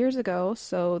 5 years ago,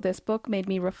 so this book made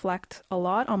me reflect a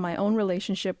lot on my own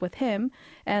relationship with him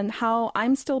and how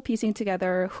I'm still piecing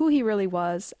together who he really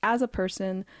was as a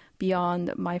person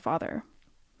beyond my father.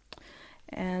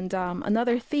 And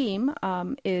another theme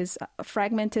is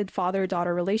fragmented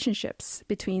father-daughter relationships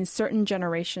between certain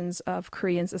generations of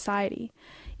Korean society.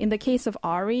 In the case of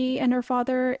Ari and her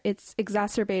father, it's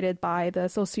exacerbated by the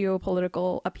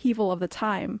socio-political upheaval of the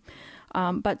time.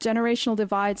 But generational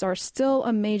divides are still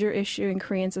a major issue in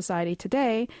Korean society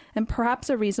today, and perhaps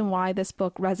a reason why this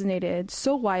book resonated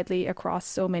so widely across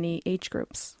so many age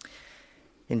groups.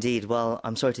 Indeed. Well,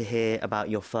 I'm sorry to hear about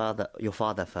your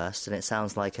father first, and it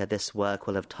sounds like this work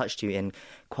will have touched you in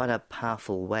quite a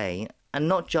powerful way. And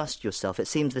not just yourself. It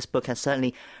seems this book has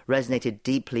certainly resonated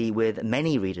deeply with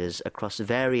many readers across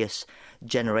various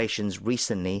generations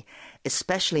recently,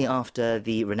 especially after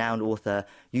the renowned author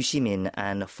Yu Shimin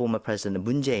and former President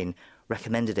Moon Jae-in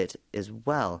recommended it as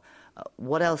well.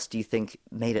 What else do you think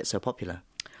made it so popular?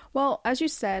 Well, as you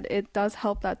said, it does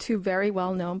help that two very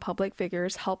well-known public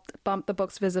figures helped bump the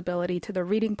book's visibility to the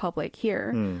reading public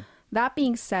here. That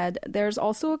being said, there's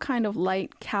also a kind of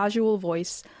light, casual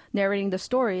voice narrating the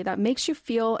story that makes you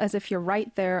feel as if you're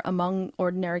right there among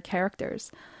ordinary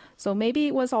characters. So maybe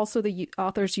it was also the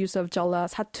author's use of Jeolla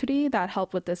Satturi that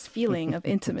helped with this feeling of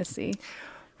intimacy.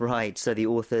 Right, so the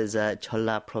author's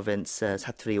Jeolla province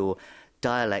Satturi, or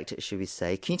dialect, should we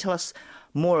say. Can you tell us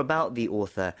more about the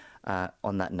author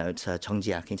on that note? Chung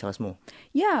Ji-ah, can you tell us more?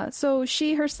 Yeah, so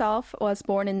she herself was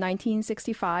born in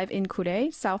 1965 in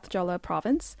Kure, South Jeolla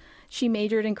province. She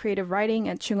majored in creative writing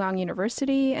at Chungang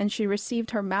University, and she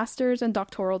received her master's and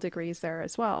doctoral degrees there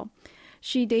as well.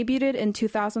 She debuted in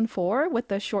 2004 with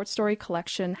the short story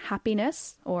collection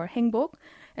Happiness, or 행복,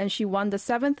 and she won the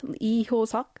 7th Lee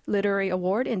Hyo-seok Literary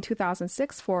Award in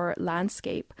 2006 for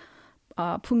Landscape,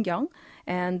 풍경,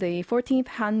 and the 14th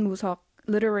Han Moo-seok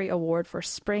Literary Award for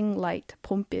Spring Light,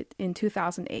 봄빛, in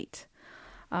 2008.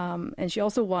 And she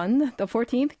also won the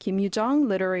 14th Kim Yu-jung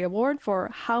Literary Award for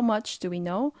How Much Do We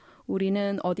Know?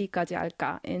 우리는 어디까지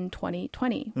알까? In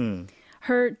 2020.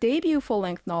 Her debut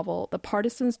full-length novel, The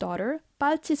Partisan's Daughter,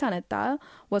 빨치산의 딸,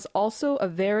 was also a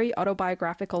very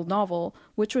autobiographical novel,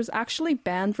 which was actually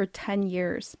banned for 10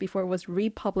 years before it was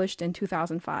republished in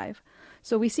 2005.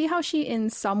 So we see how she in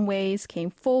some ways came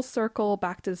full circle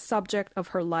back to the subject of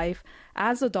her life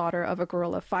as the daughter of a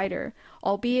guerrilla fighter,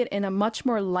 albeit in a much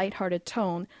more lighthearted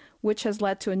tone, which has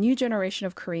led to a new generation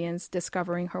of Koreans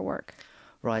discovering her work.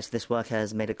 Right, so this work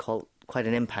has made quite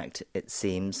an impact, it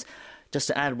seems. Just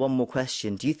to add one more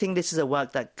question, do you think this is a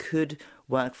work that could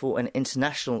work for an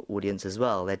international audience as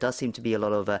well? There does seem to be a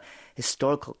lot of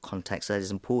historical context that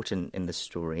is important in the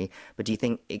story, but do you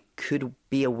think it could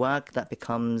be a work that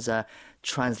becomes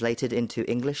translated into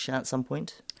English at some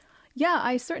point? Yeah,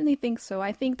 I certainly think so.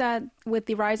 I think that with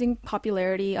the rising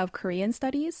popularity of Korean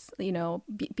studies,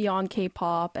 beyond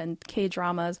K-pop and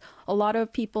K-dramas, a lot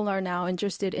of people are now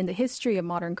interested in the history of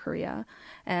modern Korea.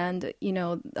 And,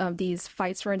 these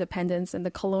fights for independence and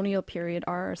the colonial period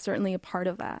are certainly a part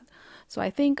of that. So I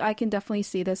think I can definitely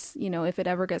see this, if it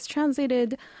ever gets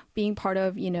translated, being part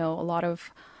of, a lot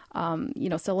of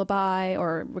syllabi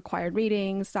or required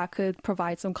readings that could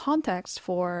provide some context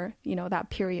for, that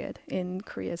period in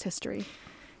Korea's history.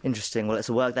 Interesting. Well, it's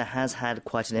a work that has had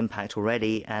quite an impact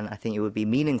already, and I think it would be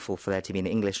meaningful for there to be an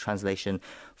English translation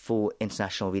for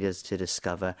international readers to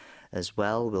discover as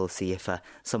well. We'll see if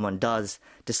someone does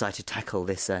decide to tackle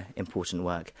this important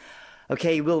work.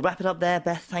 Okay, we'll wrap it up there.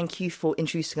 Beth, thank you for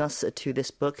introducing us to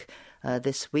this book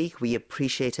this week. We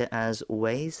appreciate it as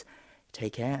always.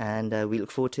 Take care, and we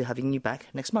look forward to having you back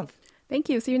next month. Thank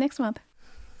you. See you next month.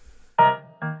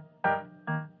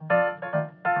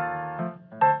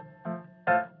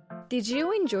 Did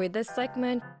you enjoy this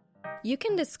segment? You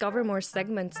can discover more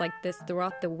segments like this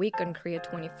throughout the week on Korea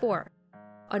 24.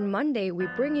 On Monday, we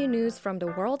bring you news from the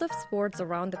world of sports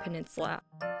around the peninsula.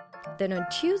 Then on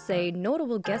Tuesday,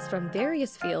 notable guests from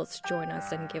various fields join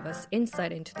us and give us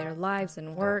insight into their lives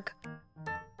and work.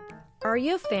 Are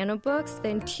you a fan of books?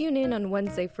 Then tune in on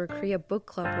Wednesday for Korea Book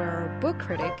Club, where our book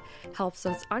critic helps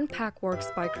us unpack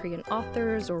works by Korean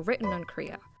authors or written on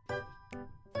Korea.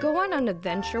 Go on an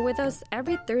adventure with us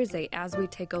every Thursday as we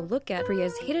take a look at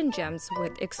Korea's hidden gems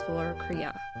with Explorer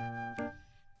Korea.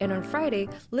 And on Friday,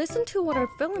 listen to what our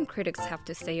film critics have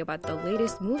to say about the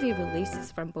latest movie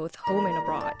releases from both home and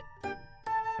abroad.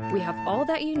 We have all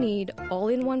that you need, all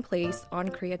in one place on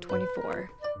Korea 24.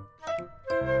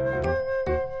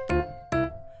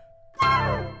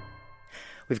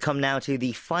 We've come now to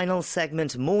the final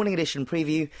segment, Morning Edition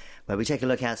Preview, where we take a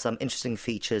look at some interesting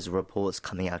features or reports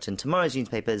coming out in tomorrow's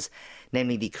newspapers,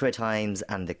 namely the Korea Times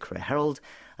and the Korea Herald.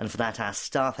 And for that, our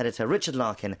staff editor, Richard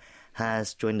Larkin,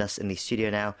 has joined us in the studio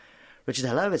now. Richard,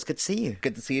 hello, it's good to see you.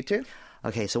 Good to see you too.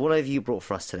 Okay, so what have you brought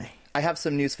for us today? I have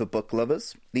some news for book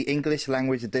lovers. The English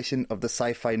language edition of the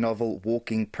sci-fi novel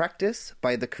Walking Practice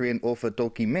by the Korean author Do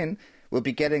Ki-min will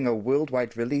be getting a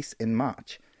worldwide release in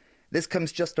March. This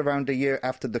comes just around a year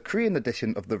after the Korean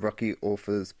edition of the rookie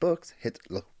author's books hit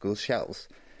local shelves.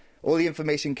 All the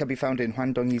information can be found in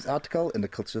Hwan Dong-hee's article in the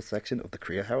culture section of the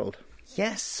Korea Herald.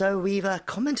 Yes, so we've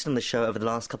commented on the show over the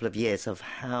last couple of years of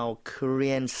how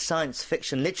Korean science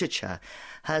fiction literature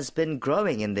has been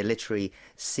growing in the literary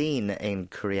scene in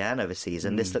Korea and overseas,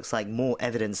 and this looks like more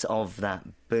evidence of that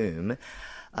boom.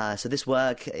 So this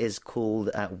work is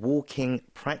called Walking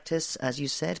Practice, as you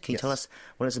said. Can you tell us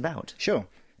what it's about? Sure.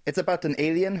 It's about an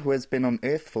alien who has been on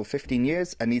Earth for 15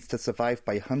 years and needs to survive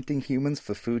by hunting humans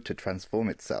for food to transform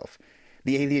itself.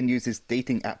 The alien uses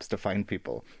dating apps to find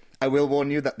people. I will warn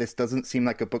you that this doesn't seem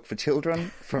like a book for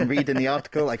children. From reading the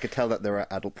article, I could tell that there are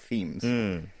adult themes.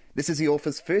 This is the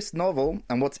author's first novel,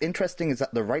 and what's interesting is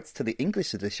that the rights to the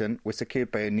English edition were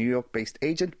secured by a New York-based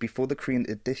agent before the Korean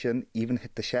edition even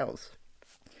hit the shelves.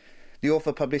 The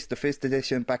author published the first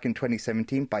edition back in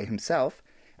 2017 by himself,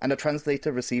 and a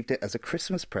translator received it as a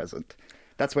Christmas present.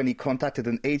 That's when he contacted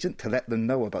an agent to let them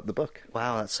know about the book.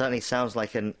 Wow, that certainly sounds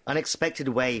like an unexpected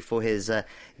way for his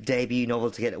debut novel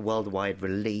to get a worldwide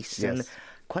release. Yes. And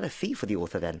quite a feat for the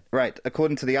author then. Right.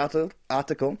 According to the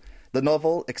article, the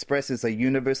novel expresses a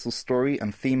universal story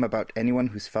and theme about anyone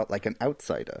who's felt like an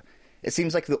outsider. It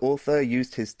seems like the author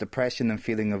used his depression and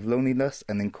feeling of loneliness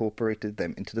and incorporated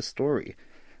them into the story.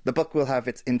 The book will have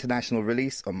its international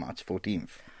release on March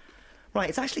 14th. Right,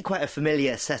 it's actually quite a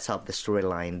familiar setup, the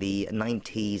storyline. The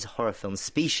 90s horror film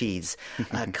Species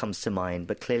comes to mind,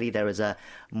 but clearly there is a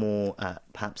more,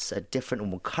 perhaps a different or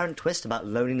more current twist about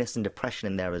loneliness and depression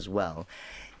in there as well.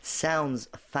 It sounds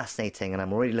fascinating, and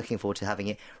I'm already looking forward to having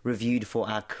it reviewed for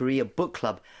our Korea Book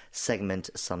Club segment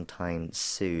sometime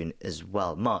soon as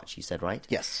well. March, you said, right?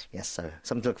 Yes. Yes, so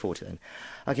something to look forward to then.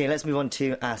 Okay, let's move on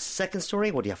to our second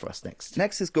story. What do you have for us next?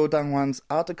 Next is Go Dang-hwan's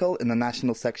article in the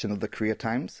national section of the Korea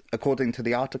Times. According to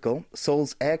the article,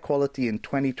 Seoul's air quality in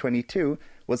 2022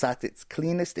 was at its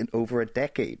cleanest in over a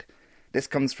decade. This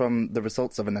comes from the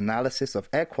results of an analysis of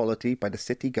air quality by the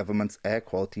city government's Air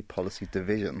Quality Policy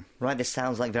Division. Right, this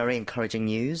sounds like very encouraging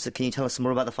news. Can you tell us some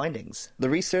more about the findings? The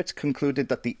research concluded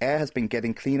that the air has been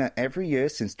getting cleaner every year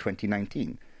since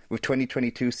 2019, with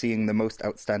 2022 seeing the most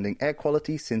outstanding air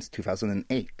quality since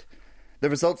 2008. The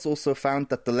results also found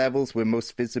that the levels were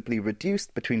most visibly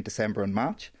reduced between December and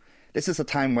March. This is a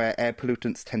time where air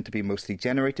pollutants tend to be mostly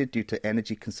generated due to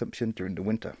energy consumption during the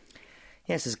winter.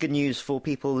 Yes, it's good news for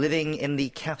people living in the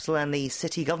capital and the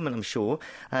city government, I'm sure.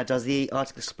 Does the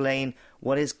article explain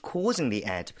what is causing the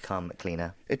air to become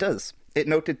cleaner? It does. It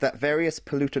noted that various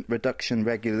pollutant reduction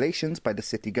regulations by the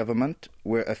city government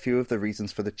were a few of the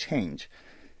reasons for the change.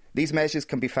 These measures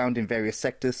can be found in various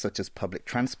sectors such as public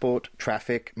transport,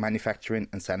 traffic, manufacturing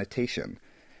and sanitation.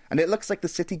 And it looks like the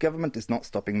city government is not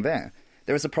stopping there.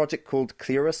 There is a project called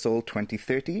Clearer Seoul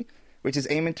 2030, which is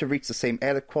aiming to reach the same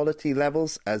air quality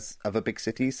levels as other big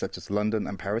cities such as London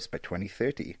and Paris by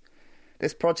 2030.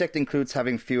 This project includes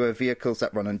having fewer vehicles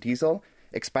that run on diesel,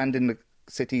 expanding the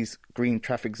city's green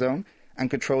traffic zone,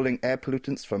 and controlling air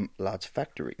pollutants from large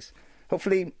factories.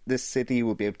 Hopefully, this city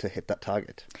will be able to hit that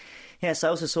target. Yes, I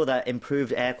also saw that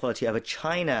improved air quality over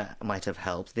China might have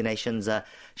helped. The nation's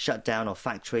shutdown of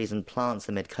factories and plants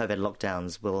amid COVID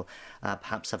lockdowns will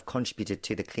perhaps have contributed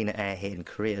to the cleaner air here in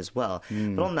Korea as well.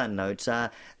 But on that note,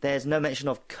 there's no mention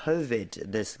of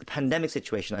COVID, this pandemic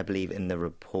situation, I believe, in the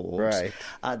report. Right.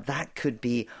 That could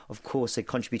be, of course, a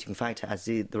contributing factor, as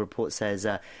the report says.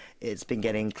 It's been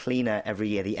getting cleaner every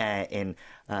year, the air in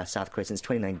South Korea since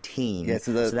 2019. Yeah,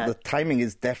 so the timing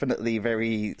is definitely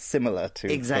very similar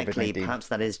to exactly. COVID-19. Perhaps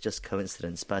that is just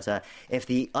coincidence. But if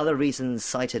the other reasons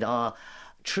cited are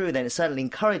true, then it's certainly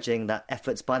encouraging that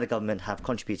efforts by the government have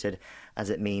contributed, as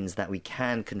it means that we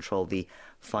can control the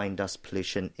fine dust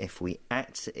pollution if we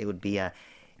act. It would be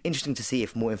interesting to see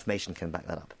if more information can back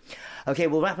that up. OK,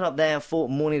 we'll wrap it up there for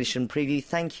Morning Edition Preview.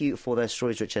 Thank you for those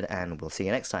stories, Richard, and we'll see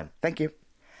you next time. Thank you.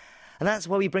 And that's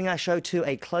where we bring our show to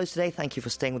a close today. Thank you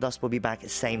for staying with us. We'll be back at the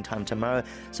same time tomorrow.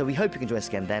 So we hope you can join us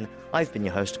again then. I've been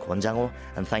your host, Kwon Jang-ho,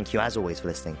 and thank you as always for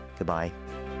listening. Goodbye.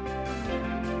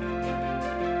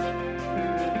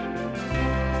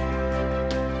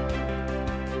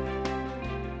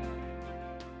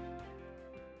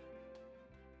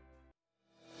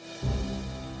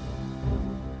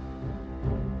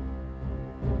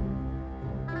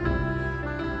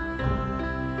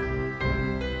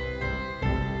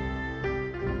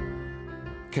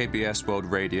 KBS World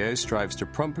Radio strives to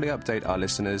promptly update our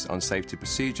listeners on safety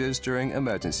procedures during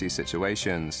emergency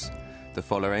situations. The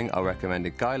following are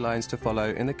recommended guidelines to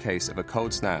follow in the case of a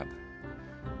cold snap.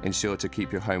 Ensure to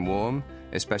keep your home warm,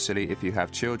 especially if you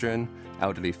have children,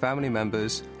 elderly family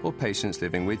members, or patients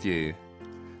living with you.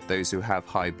 Those who have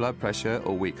high blood pressure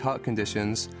or weak heart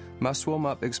conditions must warm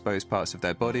up exposed parts of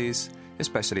their bodies,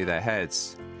 especially their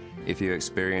heads. If you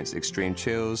experience extreme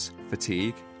chills,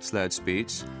 fatigue, slurred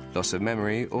speech, loss of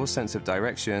memory, or sense of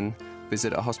direction,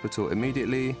 visit a hospital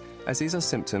immediately, as these are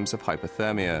symptoms of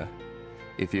hypothermia.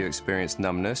 If you experience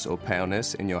numbness or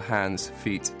paleness in your hands,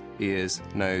 feet, ears,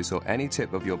 nose, or any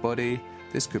tip of your body,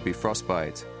 this could be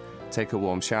frostbite. Take a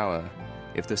warm shower.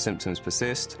 If the symptoms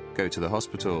persist, go to the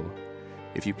hospital.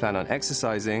 If you plan on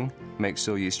exercising, make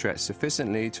sure you stretch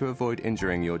sufficiently to avoid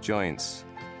injuring your joints.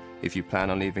 If you plan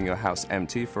on leaving your house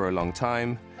empty for a long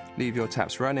time, leave your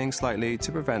taps running slightly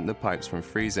to prevent the pipes from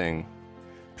freezing.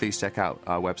 Please check out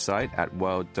our website at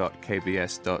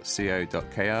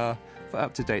world.kbs.co.kr for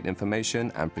up-to-date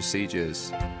information and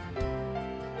procedures.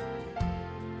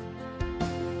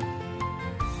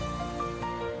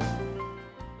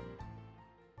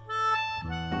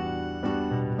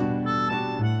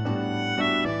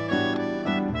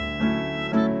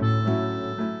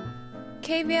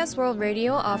 KBS World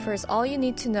Radio offers all you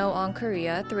need to know on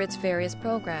Korea through its various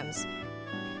programs.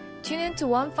 Tune in to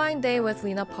One Fine Day with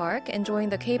Lena Park, enjoying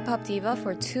the K-pop diva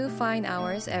for 2 fine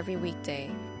hours every weekday.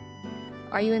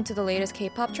 Are you into the latest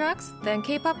K-pop tracks? Then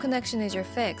K-pop Connection is your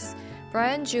fix.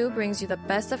 Brian Ju brings you the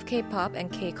best of K-pop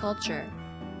and K-culture.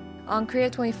 On Korea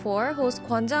 24, host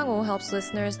Kwon Jang-ho helps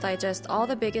listeners digest all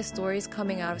the biggest stories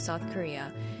coming out of South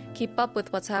Korea. Keep up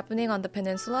with what's happening on the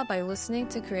peninsula by listening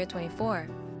to Korea 24.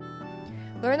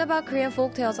 Learn about Korean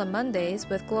folktales on Mondays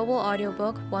with global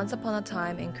audiobook Once Upon a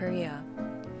Time in Korea.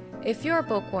 If you're a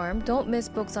bookworm, don't miss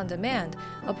Books on Demand,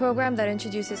 a program that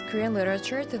introduces Korean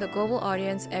literature to the global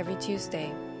audience every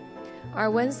Tuesday. Our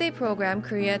Wednesday program,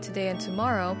 Korea Today and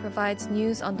Tomorrow, provides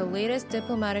news on the latest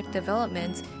diplomatic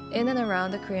developments in and around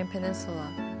the Korean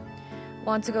peninsula.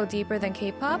 Want to go deeper than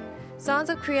K-pop? Sounds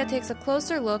of Korea takes a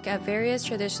closer look at various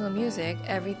traditional music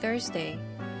every Thursday.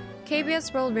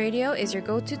 KBS World Radio is your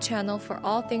go-to channel for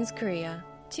all things Korea.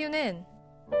 Tune in!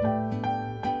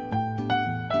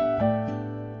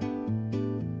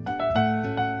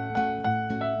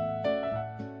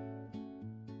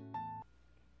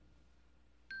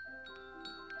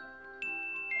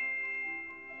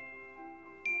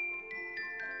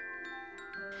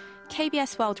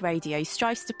 KBS World Radio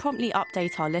strives to promptly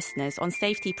update our listeners on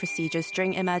safety procedures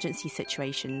during emergency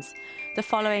situations. The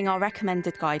following are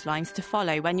recommended guidelines to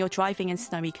follow when you're driving in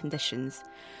snowy conditions.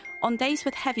 On days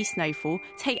with heavy snowfall,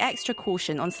 take extra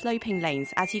caution on sloping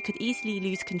lanes as you could easily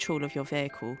lose control of your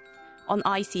vehicle. On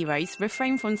icy roads,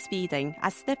 refrain from speeding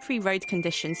as slippery road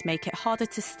conditions make it harder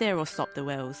to steer or stop the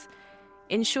wheels.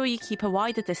 Ensure you keep a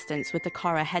wider distance with the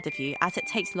car ahead of you as it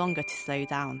takes longer to slow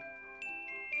down.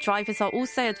 Drivers are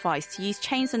also advised to use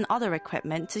chains and other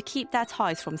equipment to keep their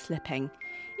tyres from slipping.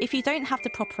 If you don't have the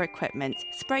proper equipment,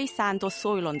 spray sand or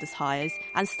soil on the tyres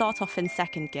and start off in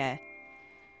second gear.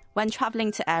 When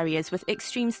travelling to areas with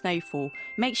extreme snowfall,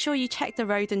 make sure you check the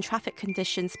road and traffic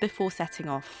conditions before setting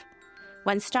off.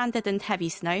 When stranded in heavy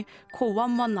snow, call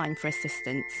 119 for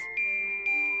assistance.